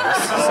spotted those.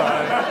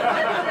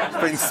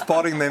 She's been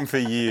spotting them for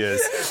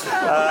years.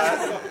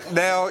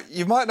 Now,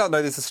 you might not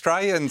know this,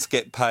 Australians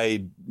get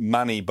paid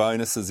money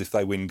bonuses if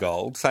they win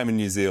gold, same in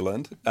New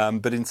Zealand,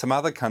 but in some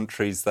other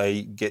countries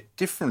they get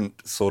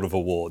different sort of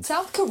awards.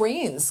 South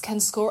Koreans can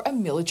score a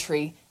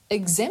military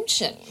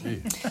exemption,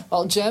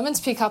 while Germans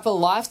pick up a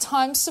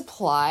lifetime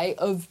supply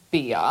of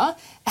beer,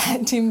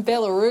 and in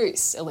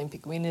Belarus,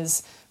 Olympic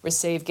winners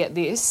receive, get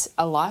this,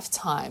 a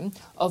lifetime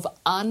of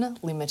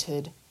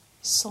unlimited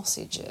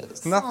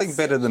sausages. Nothing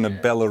better than a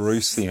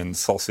Belarusian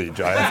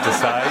sausage, I have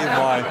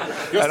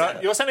to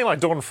say. You're sounding like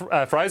Dawn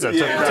Fraser. To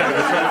tell you the truth.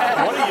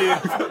 What are you?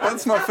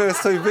 That's my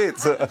first two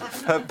bits,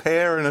 a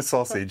pear and a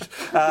sausage.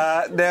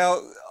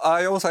 Now,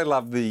 I also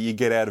love the you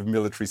get out of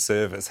military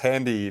service.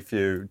 Handy if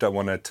you don't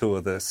want to tour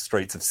the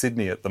streets of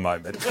Sydney at the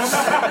moment.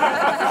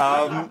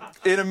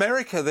 In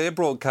America, their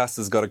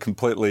broadcasters got a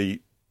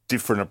completely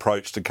different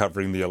approach to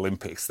covering the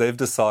Olympics. They've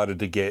decided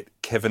to get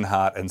Kevin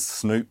Hart and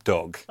Snoop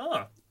Dogg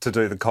to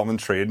do the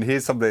commentary, and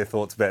here's some of their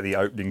thoughts about the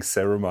opening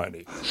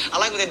ceremony. I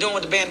like what they're doing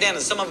with the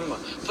bandanas. Some of them are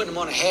putting them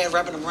on the head,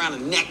 wrapping them around the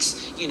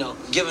necks, you know,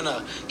 giving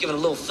a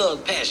little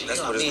thug passion. That's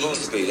you know what it's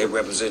supposed to be. They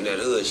represent that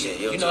hood shit.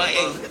 You know,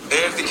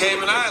 there's the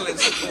Cayman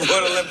Islands.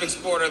 What Olympic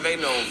sport are they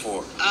known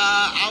for?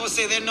 I would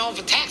say they're known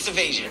for tax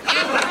evasion.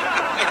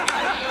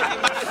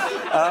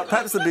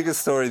 Perhaps the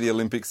biggest story of the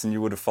Olympics, and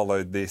you would have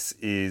followed this,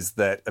 is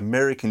that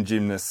American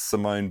gymnast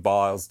Simone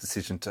Biles'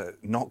 decision to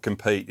not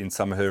compete in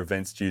some of her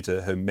events due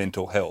to her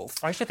mental health.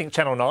 I actually think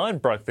Channel 9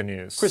 broke the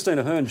news.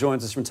 Christina Hearn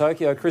joins us from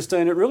Tokyo.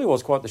 Christine, it really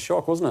was quite the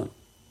shock, wasn't it?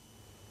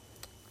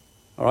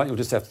 All right, you'll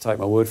just have to take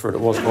my word for it.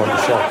 It was quite a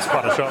shock. It's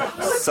quite a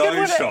shock.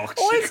 So shocked.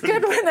 Always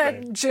good when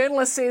a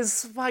journalist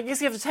says, well, I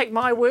guess you have to take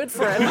my word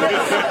for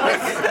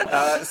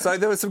it. So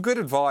there was some good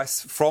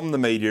advice from the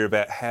media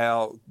about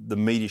how the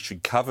media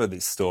should cover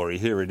this story.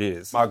 Here it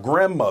is. My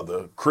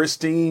grandmother,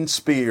 Christine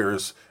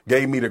Spears,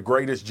 gave me the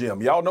greatest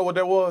gem. Y'all know what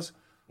that was?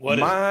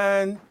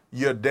 Mind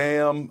your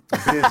damn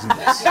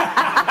business.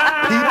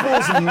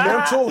 People's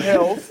mental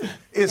health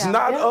is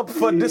not up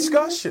for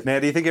discussion. Now,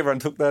 do you think everyone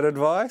took that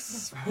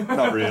advice?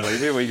 Not really.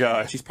 Here we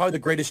go. She's probably the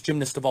greatest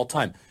gymnast of all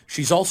time.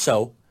 She's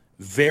also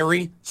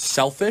very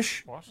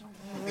selfish. What?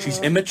 She's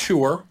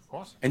immature.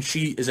 What? And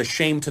she is a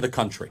shame to the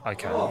country.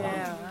 Okay.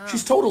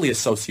 She's totally a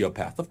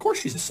sociopath. Of course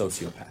she's a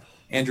sociopath.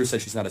 Andrew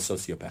says she's not a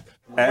sociopath.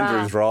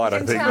 Andrew's right, I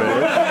think. You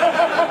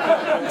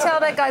can tell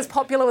that guy's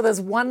popular with his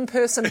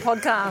one-person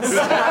podcast.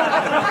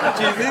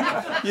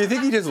 Do you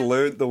think he just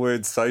learnt the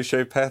word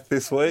sociopath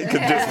this week and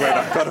just went,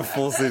 I've got to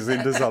force this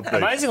into something?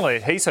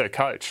 Amazingly, he's her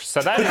coach,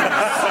 so that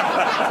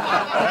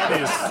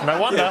is no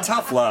wonder. Yeah,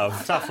 tough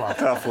love. Tough love.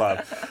 Tough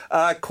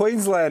love.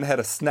 Queensland had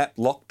a snap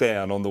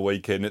lockdown on the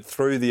weekend. It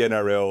threw the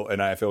NRL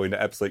and AFL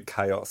into absolute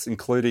chaos,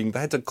 including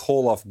they had to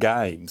call off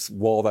games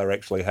while they were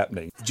actually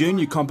happening.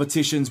 Junior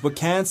competitions were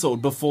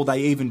cancelled before they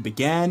even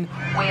began.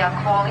 We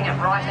are calling it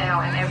right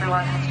now and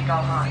everyone has to go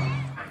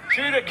home.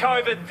 Due to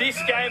COVID, this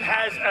game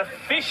has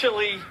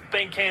officially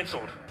been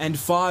cancelled. And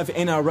 5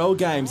 NRL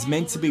games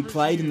meant to be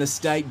played in the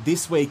state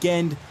this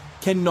weekend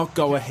cannot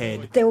go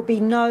ahead. There will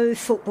be no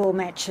football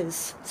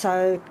matches,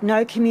 so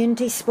no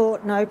community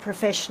sport, no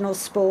professional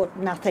sport,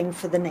 nothing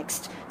for the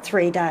next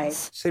 3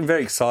 days. She seemed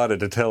very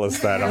excited to tell us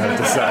that, I have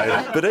to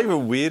say. But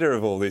even weirder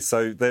of all this,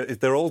 so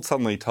they're all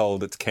suddenly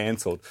told it's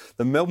cancelled.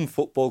 The Melbourne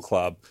Football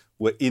Club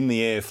were in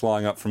the air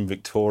flying up from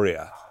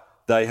Victoria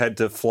They had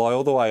to fly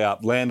all the way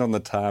up, land on the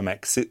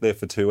tarmac, sit there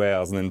for 2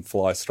 hours and then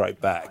fly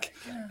straight back.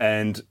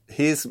 And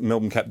here's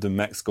Melbourne captain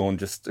Max Gawn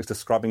just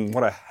describing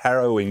what a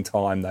harrowing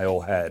time they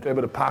all had. A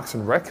bit of Parks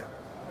and Rec,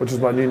 which is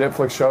my new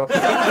Netflix show.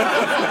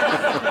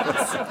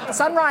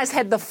 Sunrise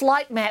had the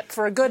flight map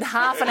for a good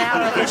half an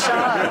hour of the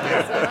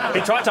show.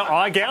 He tried to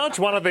eye gouge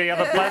one of the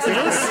other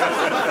passengers.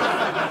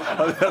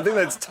 I think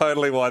that's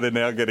totally why they're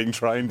now getting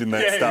trained in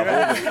that stuff.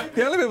 Yeah.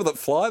 The only people that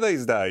fly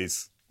these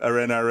days are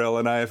NRL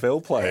and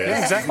AFL players.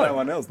 Yeah, exactly. No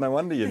one else. No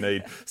wonder you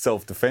need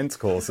self-defence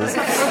courses.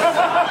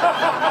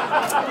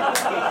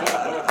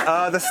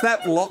 The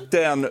snap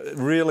lockdown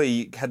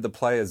really had the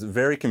players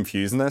very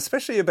confused, and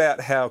especially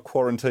about how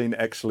quarantine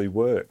actually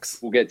works.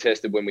 We'll get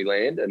tested when we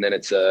land, and then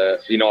it's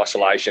in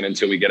isolation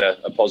until we get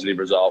a positive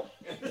result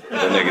or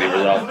a negative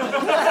result.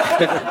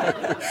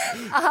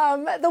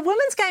 The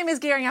women's game is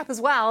gearing up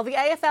as well. The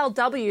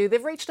AFLW,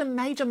 they've reached a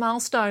major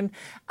milestone.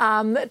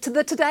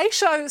 The Today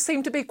Show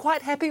seemed to be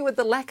quite happy with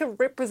the lack of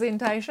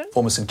representation.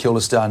 Former St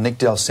Kilda star Nick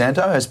Del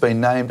Santo has been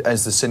named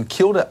as the St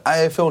Kilda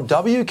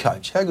AFLW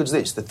coach. How good is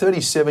this? The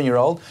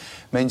 37-year-old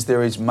means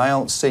there is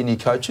male senior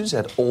coaches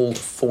at all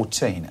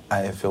 14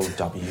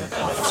 AFLW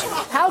clubs.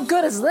 How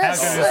good is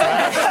this?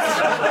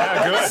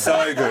 How good?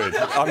 So good.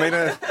 I mean,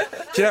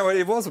 do you know what?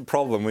 It was a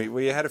problem.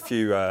 We had a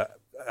few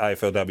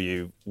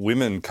AFLW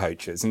women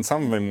coaches, and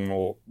some of them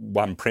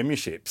won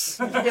premierships,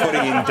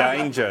 putting in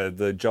danger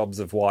the jobs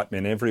of white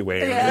men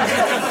everywhere.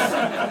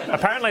 Yeah.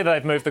 Apparently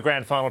they've moved the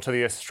grand final to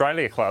the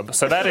Australia Club,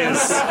 so that is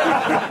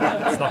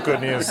it's not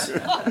good news.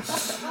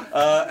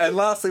 And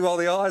lastly, while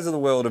the eyes of the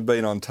world have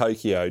been on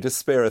Tokyo, just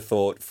spare a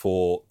thought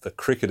for the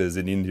cricketers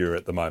in India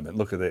at the moment.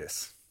 Look at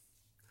this.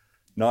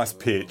 Nice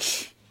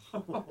pitch.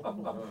 Oh,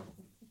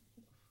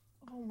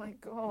 my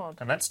God.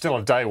 And that's still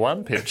a day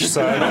one pitch,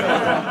 so...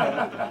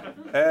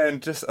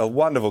 And just a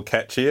wonderful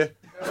catch here.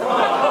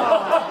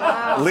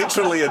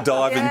 Literally a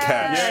diving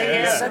catch.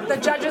 Yeah. The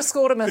judges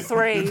scored him a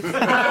 3.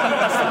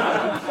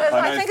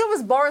 I think it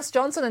was Boris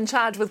Johnson in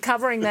charge with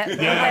covering that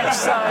match.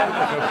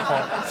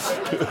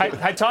 So.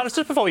 Hey, Titus,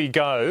 just before you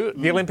go,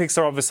 the Olympics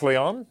are obviously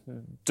on.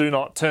 Do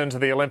not turn to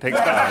the Olympics.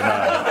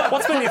 No.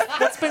 What's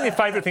been your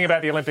favourite thing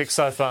about the Olympics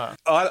so far?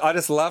 I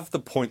just love the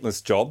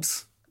pointless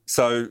jobs.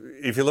 So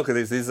if you look at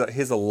this,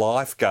 here's a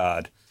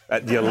lifeguard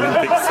at the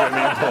Olympic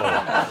swimming pool.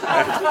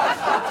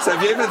 So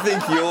if you ever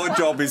think your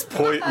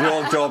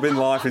job in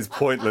life is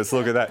pointless,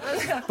 look at that.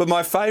 But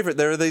my favourite,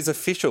 there are these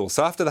officials.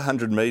 So after the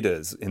 100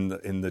 metres in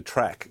the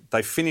track,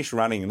 they finish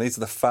running, and these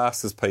are the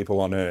fastest people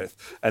on earth.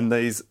 And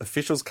these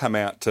officials come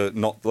out to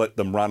not let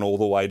them run all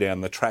the way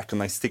down the track,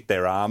 and they stick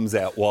their arms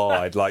out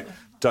wide, like,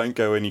 don't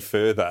go any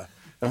further.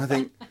 And I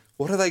think,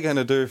 what are they going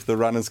to do if the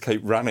runners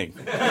keep running?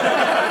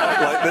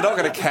 Like, they're not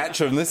going to catch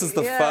them. This is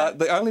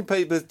the only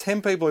people. There's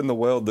 10 people in the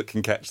world that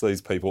can catch these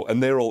people,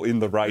 and they're all in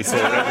the race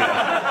already.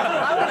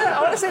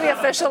 I want to see the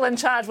official in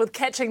charge with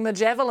catching the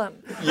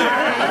javelin.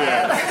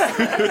 Yeah.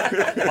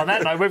 On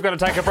that note, we've got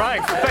to take a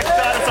break. Thanks,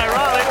 Titus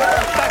O'Reilly.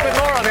 Back with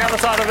more on the other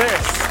side of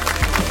this.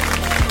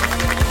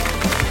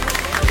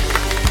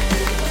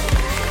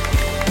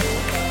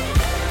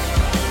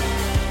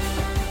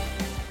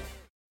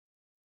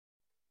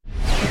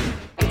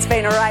 It's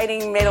been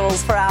raining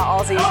medals for our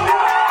Aussies.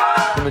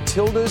 The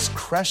Matildas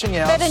crashing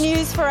out. Better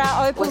news for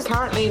our Opals. We're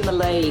currently in the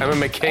lead. Emma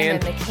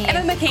McCann.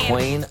 Emma McCann.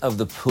 Queen of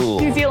the pool.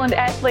 New Zealand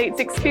athletes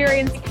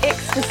experience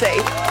ecstasy.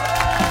 We're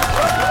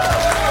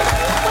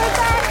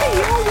back and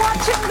you're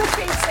watching the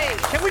TC.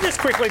 Can we just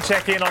quickly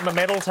check in on the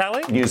medal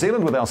tally? New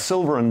Zealand with our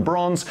silver and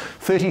bronze,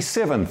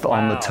 37th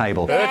on the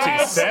table.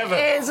 37th.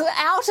 That is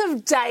out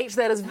of date.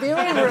 That is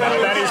very rude.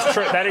 That is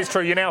true. That is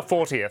true. You're now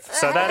 40th.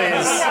 So that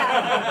is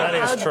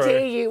true. How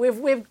dare you?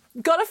 We've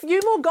got a few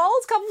more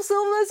golds, couple of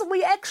silvers.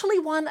 We actually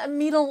won a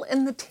medal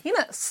in the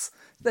tennis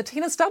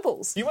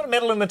doubles. You won a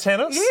medal in the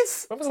tennis?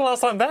 Yes. When was the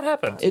last time that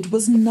happened? It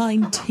was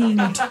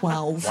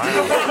 1912.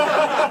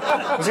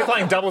 Wow. Was he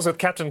playing doubles with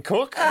Captain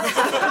Cook? What's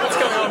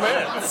going on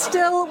there?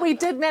 Still, we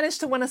did manage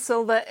to win a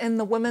silver in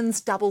the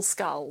women's double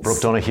sculls. Brooke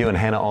Donoghue and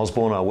Hannah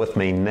Osborne are with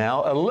me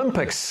now.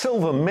 Olympic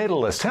silver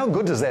medalist. How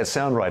good does that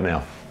sound right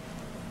now?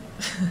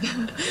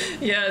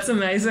 Yeah, it's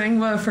amazing.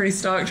 We're pretty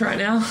stoked right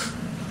now.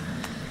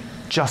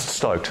 Just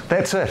stoked.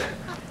 That's it.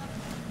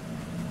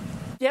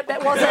 Yep,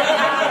 that was it.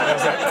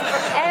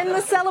 And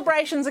the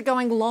celebrations are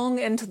going long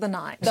into the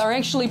night. They're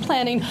actually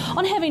planning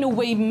on having a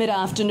wee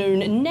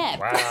mid-afternoon nap.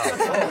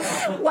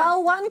 Wow.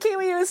 Well, one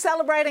Kiwi who is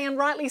celebrating, and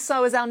rightly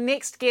so, is our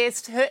next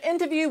guest. Her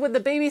interview with the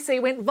BBC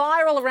went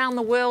viral around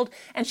the world,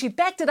 and she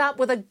backed it up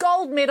with a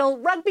gold medal.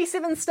 Rugby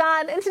 7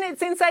 star and internet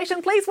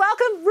sensation. Please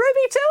welcome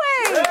Ruby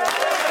Tui.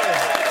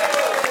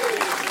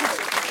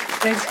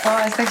 Thanks,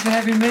 guys. Thanks for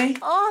having me.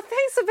 Oh,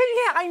 thanks for being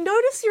here. I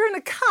notice you're in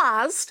a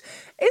cast.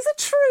 Is it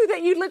true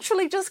that you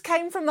literally just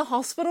came from the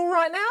hospital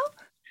right now?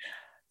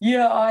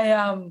 Yeah,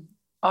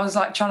 I was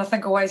like trying to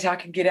think of ways how I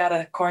can get out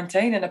of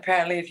quarantine, and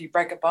apparently if you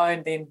break a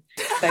bone, then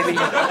they leave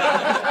you.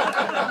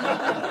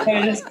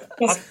 So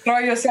just throw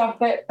yourself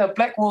back. The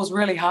black wall's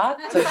really hard,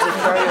 so just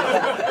throw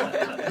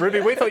yourself. Ruby,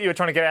 we thought you were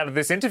trying to get out of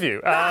this interview.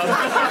 So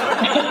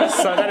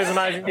that is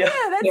amazing.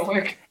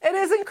 It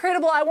is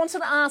incredible. I wanted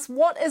to ask,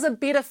 what is a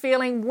better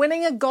feeling,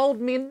 winning a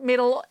gold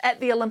medal at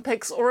the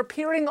Olympics or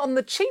appearing on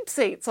the cheap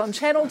seats on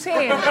Channel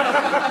 10?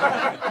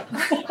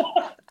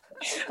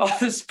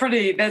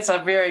 That's a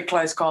very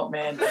close comp,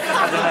 man.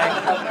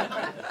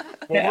 I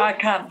don't know. I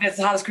can't. That's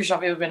the hardest question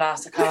I've ever been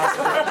asked. I can't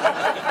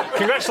answer.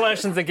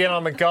 Congratulations again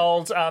on the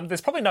gold.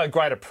 There's probably no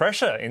greater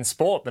pressure in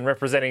sport than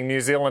representing New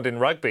Zealand in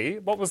rugby.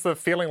 What was the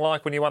feeling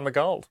like when you won the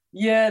gold?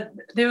 Yeah,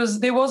 there was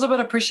a bit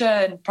of pressure,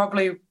 and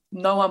probably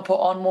no one put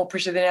on more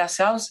pressure than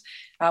ourselves.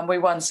 We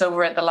won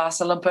silver at the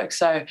last Olympics,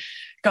 so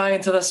going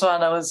into this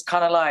one, it was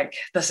kind of like,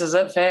 this is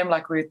it, fam.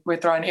 Like we're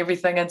throwing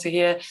everything into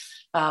here.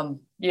 So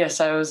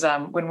it was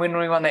when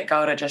we won that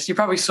gold, you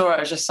probably saw it.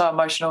 It was just so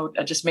emotional.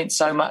 It just meant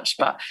so much.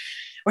 But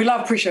we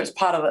love pressure. It's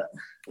part of it.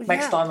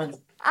 Makes diamonds.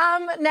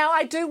 Now,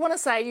 I do want to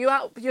say,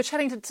 you're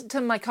chatting to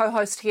Tim, my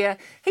co-host here.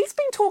 He's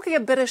been talking a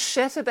bit of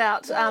shit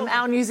about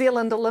our New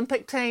Zealand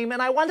Olympic team,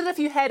 and I wondered if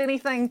you had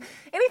anything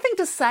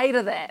to say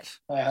to that.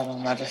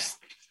 Hold on,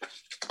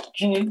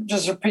 can you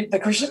just repeat the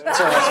question?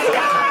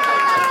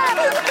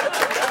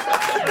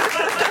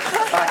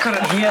 I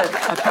couldn't hear.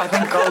 I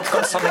think gold's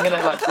got something in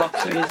it, like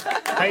blocks it is.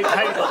 Hey,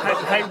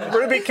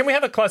 Ruby, can we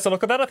have a closer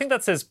look at that? I think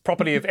that says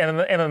property of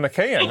Emma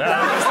McKeon.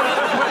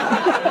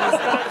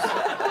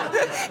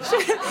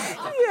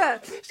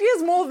 She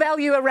has more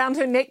value around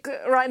her neck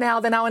right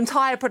now than our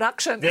entire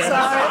production. Yeah.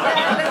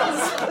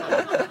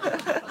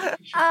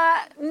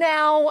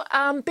 Now,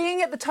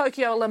 being at the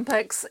Tokyo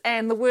Olympics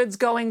and the words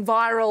going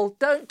viral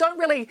don't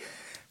really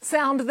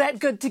sound that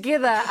good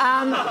together.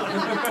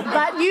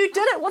 But you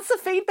did it. What's the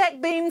feedback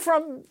been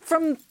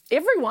from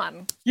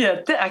everyone?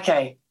 Yeah,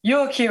 okay.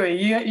 You're Kiwi.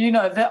 You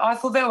know that. I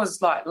thought that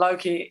was like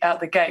low-key out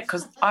the gate,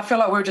 because I feel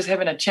like we were just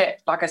having a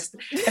chat. Like,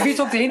 if you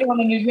talk to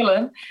anyone in New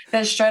Zealand,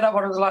 that's straight up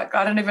what it was like.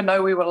 I didn't even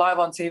know we were live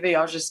on TV.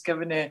 I was just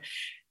giving her,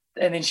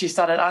 and then she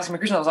started asking me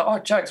questions. I was like, oh,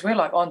 jokes, we're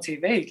like on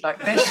TV.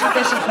 Like, that's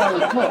just how we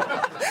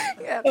talk.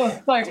 Yeah. Oh,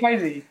 it's so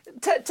crazy.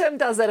 Tim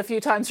does that a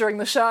few times during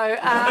the show.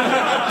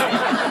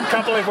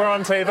 Can't believe we're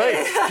on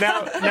TV.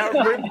 Now,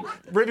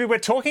 Ruby, we're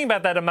talking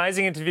about that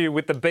amazing interview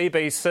with the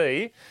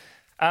BBC.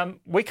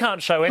 We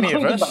can't show any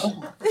of it.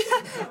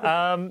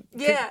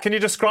 Can you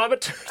describe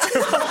it to us?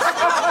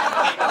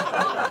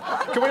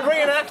 Can we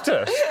bring an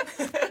actor?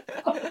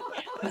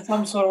 In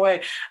some sort of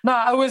way.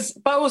 No, it was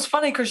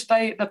funny because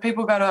the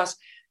people go to us,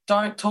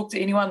 don't talk to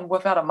anyone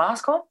without a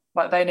mask on.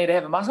 Like, they need to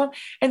have a mask on.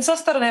 And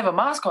Sis didn't have a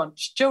mask on.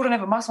 Jill didn't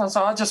have a mask on.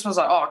 So I just was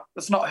like, oh,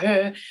 it's not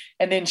her.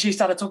 And then she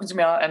started talking to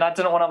me, and I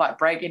didn't want to, like,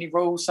 break any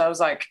rules. So I was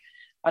like,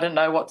 I didn't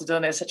know what to do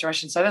in that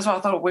situation. So that's why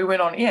I thought we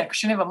went on air, because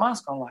she didn't have a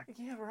mask on. Like,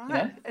 yeah, right. You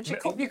know? And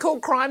you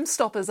called Crime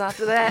Stoppers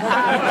after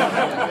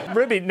that.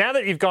 Ruby, now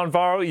that you've gone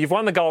viral, you've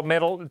won the gold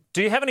medal,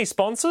 do you have any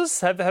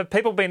sponsors? Have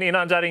people been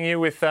inundating you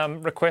with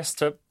requests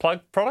to plug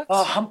products?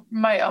 Oh,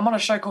 mate, I'm on a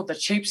show called The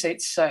Cheap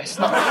Seats, so it's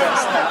not the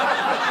best.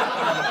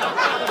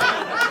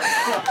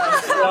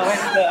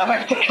 I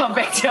have to come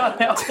back down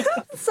now.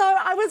 So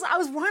I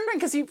was wondering,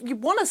 because you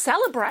want to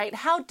celebrate.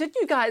 How did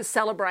you guys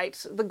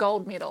celebrate the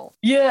gold medal?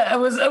 Yeah, it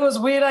was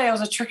weird. It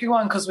was a tricky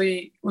one because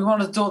we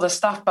wanted to do all this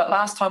stuff, but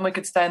last time we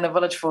could stay in the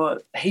village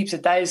for heaps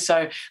of days.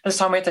 So this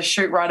time we had to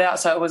shoot right out.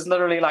 So it was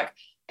literally like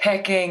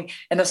packing,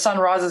 and the sun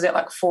rises at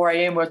like 4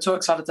 a.m. We were too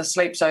excited to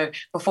sleep. So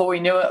before we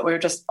knew it, we were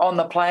just on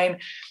the plane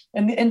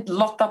and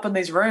locked up in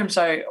these rooms.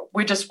 So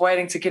we're just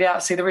waiting to get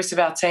out, see the rest of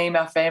our team,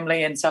 our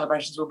family, and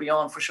celebrations will be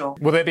on for sure.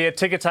 Will there be a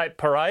ticker tape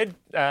parade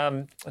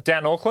down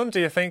Auckland,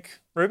 do you think,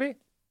 Ruby?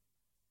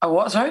 A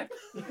what, sorry?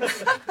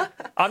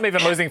 I'm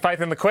even losing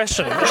faith in the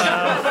question. Is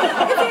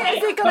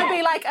it going to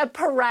be like a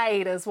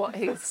parade, is what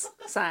he's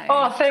saying?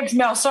 Oh, thanks,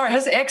 Mel. Sorry,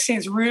 his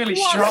accent's really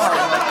strong.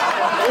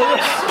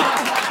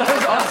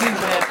 Those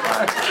Aussies, man.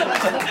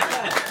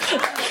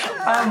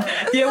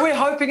 Yeah, we're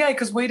hoping,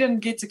 because we didn't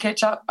get to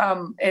catch up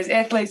as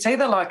athletes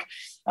either. Like,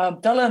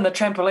 Dylan, the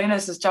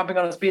trampolinist, is jumping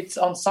on his bed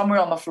on somewhere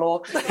on the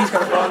floor. He's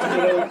got a bronze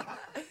medal.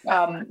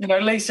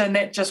 Lisa and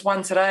Nat just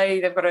won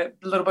today. They've got a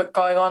little bit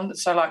going on.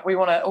 So, like, we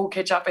want to all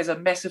catch up as a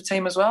massive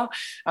team as well.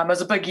 It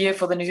was a big year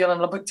for the New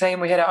Zealand Olympic team.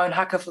 We had our own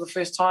haka for the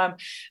first time.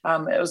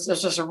 It was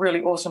just a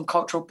really awesome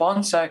cultural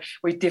bond. So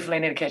we definitely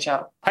need to catch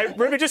up. Hey,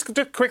 Ruby, just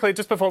quickly,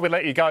 just before we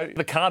let you go,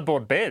 the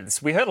cardboard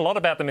beds. We heard a lot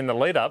about them in the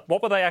lead-up.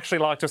 What were they actually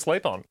like to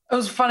sleep on? It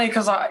was funny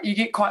because you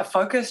get quite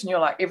focused and you're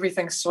like,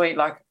 everything's sweet.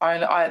 Like,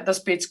 this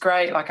bed's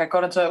great. Like, I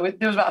got into it.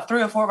 There was about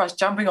 3 or 4 of us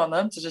jumping on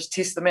them to just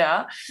test them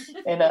out.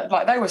 And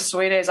they were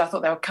sweet as. I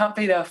thought they were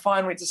comfy, they were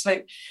fine, went to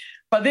sleep.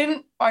 But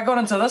then I got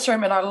into this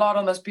room and I lied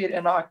on this bed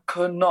and I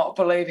could not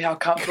believe how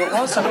comfortable it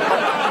was. So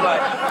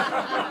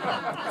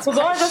I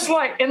was just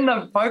like in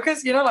the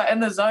focus, like in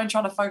the zone,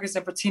 trying to focus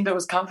and pretend it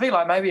was comfy.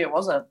 Like, maybe it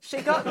wasn't.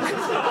 She got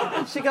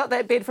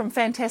that bed from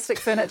Fantastic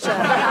Furniture.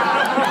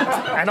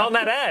 And on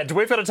that ad,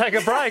 we've got to take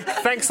a break.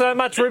 Thanks so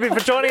much, Ruby, for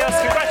joining us.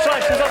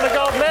 Congratulations on the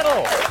gold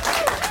medal.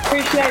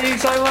 Appreciate you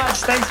so much.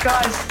 Thanks,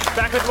 guys.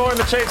 Back with more in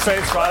the cheap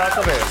seats right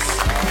after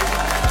this.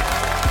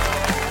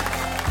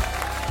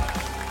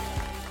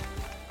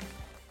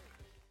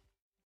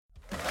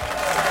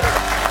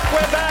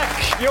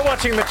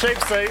 watching The Cheap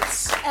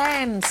Seats.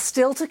 And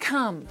still to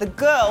come. The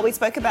girl, we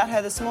spoke about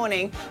her this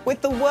morning,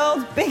 with the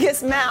world's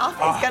biggest mouth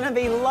is going to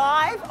be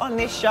live on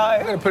this show.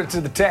 I'm going to put it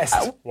to the test.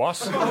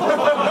 What?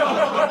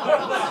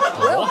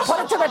 We'll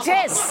put it to the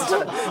test.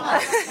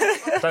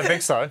 Don't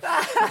think so.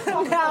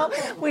 Now,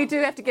 we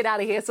do have to get out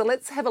of here, so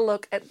let's have a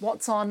look at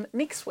what's on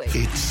next week.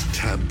 It's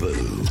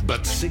taboo,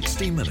 but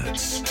 60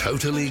 Minutes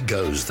totally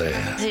goes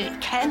there. It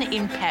can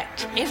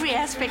impact every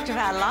aspect of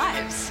our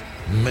lives.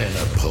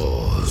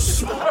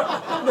 Menopause.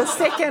 The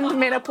second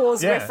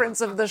menopause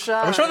reference of the show.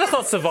 I'm sure that's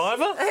not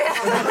Survivor.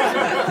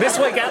 This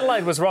week,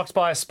 Adelaide was rocked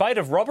by a spate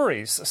of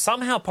robberies.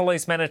 Somehow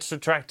police managed to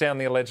track down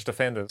the alleged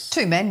offenders.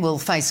 2 men will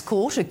face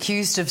court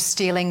accused of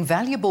stealing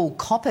valuable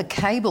copper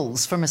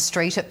cables from a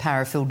street at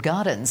Parafield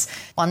Gardens.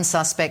 One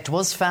suspect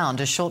was found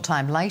a short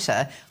time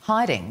later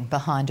hiding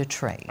behind a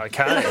tree.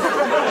 OK.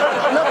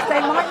 Look,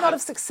 they might not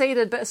have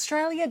succeeded, but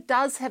Australia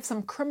does have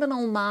some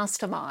criminal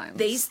masterminds.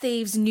 These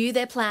thieves knew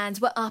their plans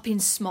were up in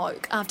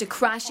smoke. After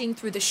crashing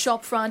through the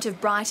shop front of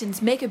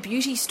Brighton's Mecca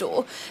Beauty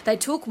store, they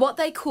took what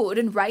they could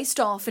and raced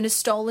off in a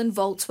stolen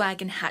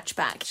Volkswagen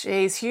hatchback.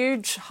 Geez,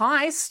 huge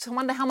heist. I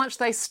wonder how much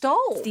they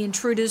stole. The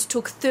intruders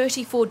took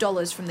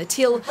 $34 from the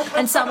till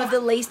and some of the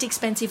least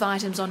expensive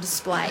items on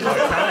display.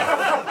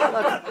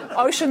 Look,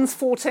 Ocean's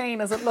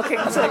 14 isn't looking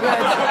too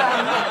good.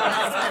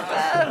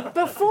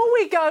 Before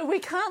we go, we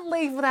can't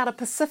leave without a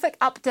Pacific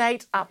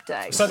Update.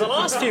 So the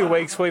last few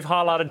weeks we've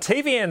highlighted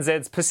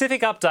TVNZ's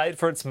Pacific Update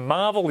for its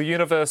Marvel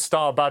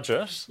Universe-style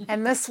budget.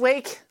 And this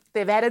week,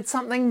 they've added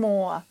something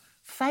more.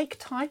 Fake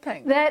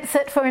typing. That's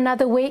it for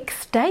another week.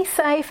 Stay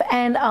safe,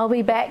 and I'll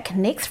be back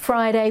next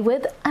Friday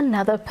with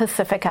another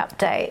Pacific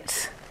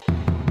Update.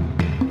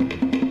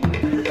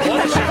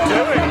 What is she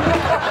doing?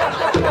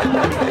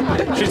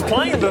 She's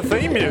playing the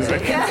theme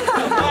music.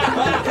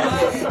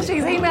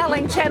 She's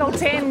emailing Channel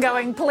 10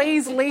 going,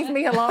 please leave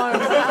me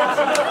alone.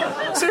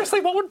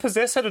 Seriously, what would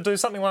possess her to do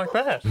something like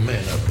that?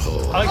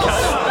 Menopause. OK,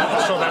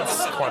 I'm sure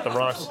that's quite the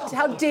right.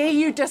 How dare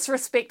you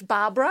disrespect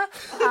Barbara?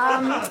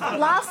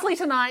 Lastly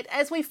tonight,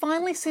 as we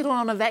finally settle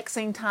on a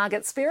vaccine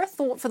target, spare a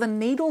thought for the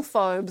needle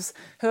phobes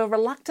who are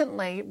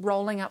reluctantly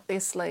rolling up their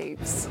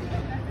sleeves.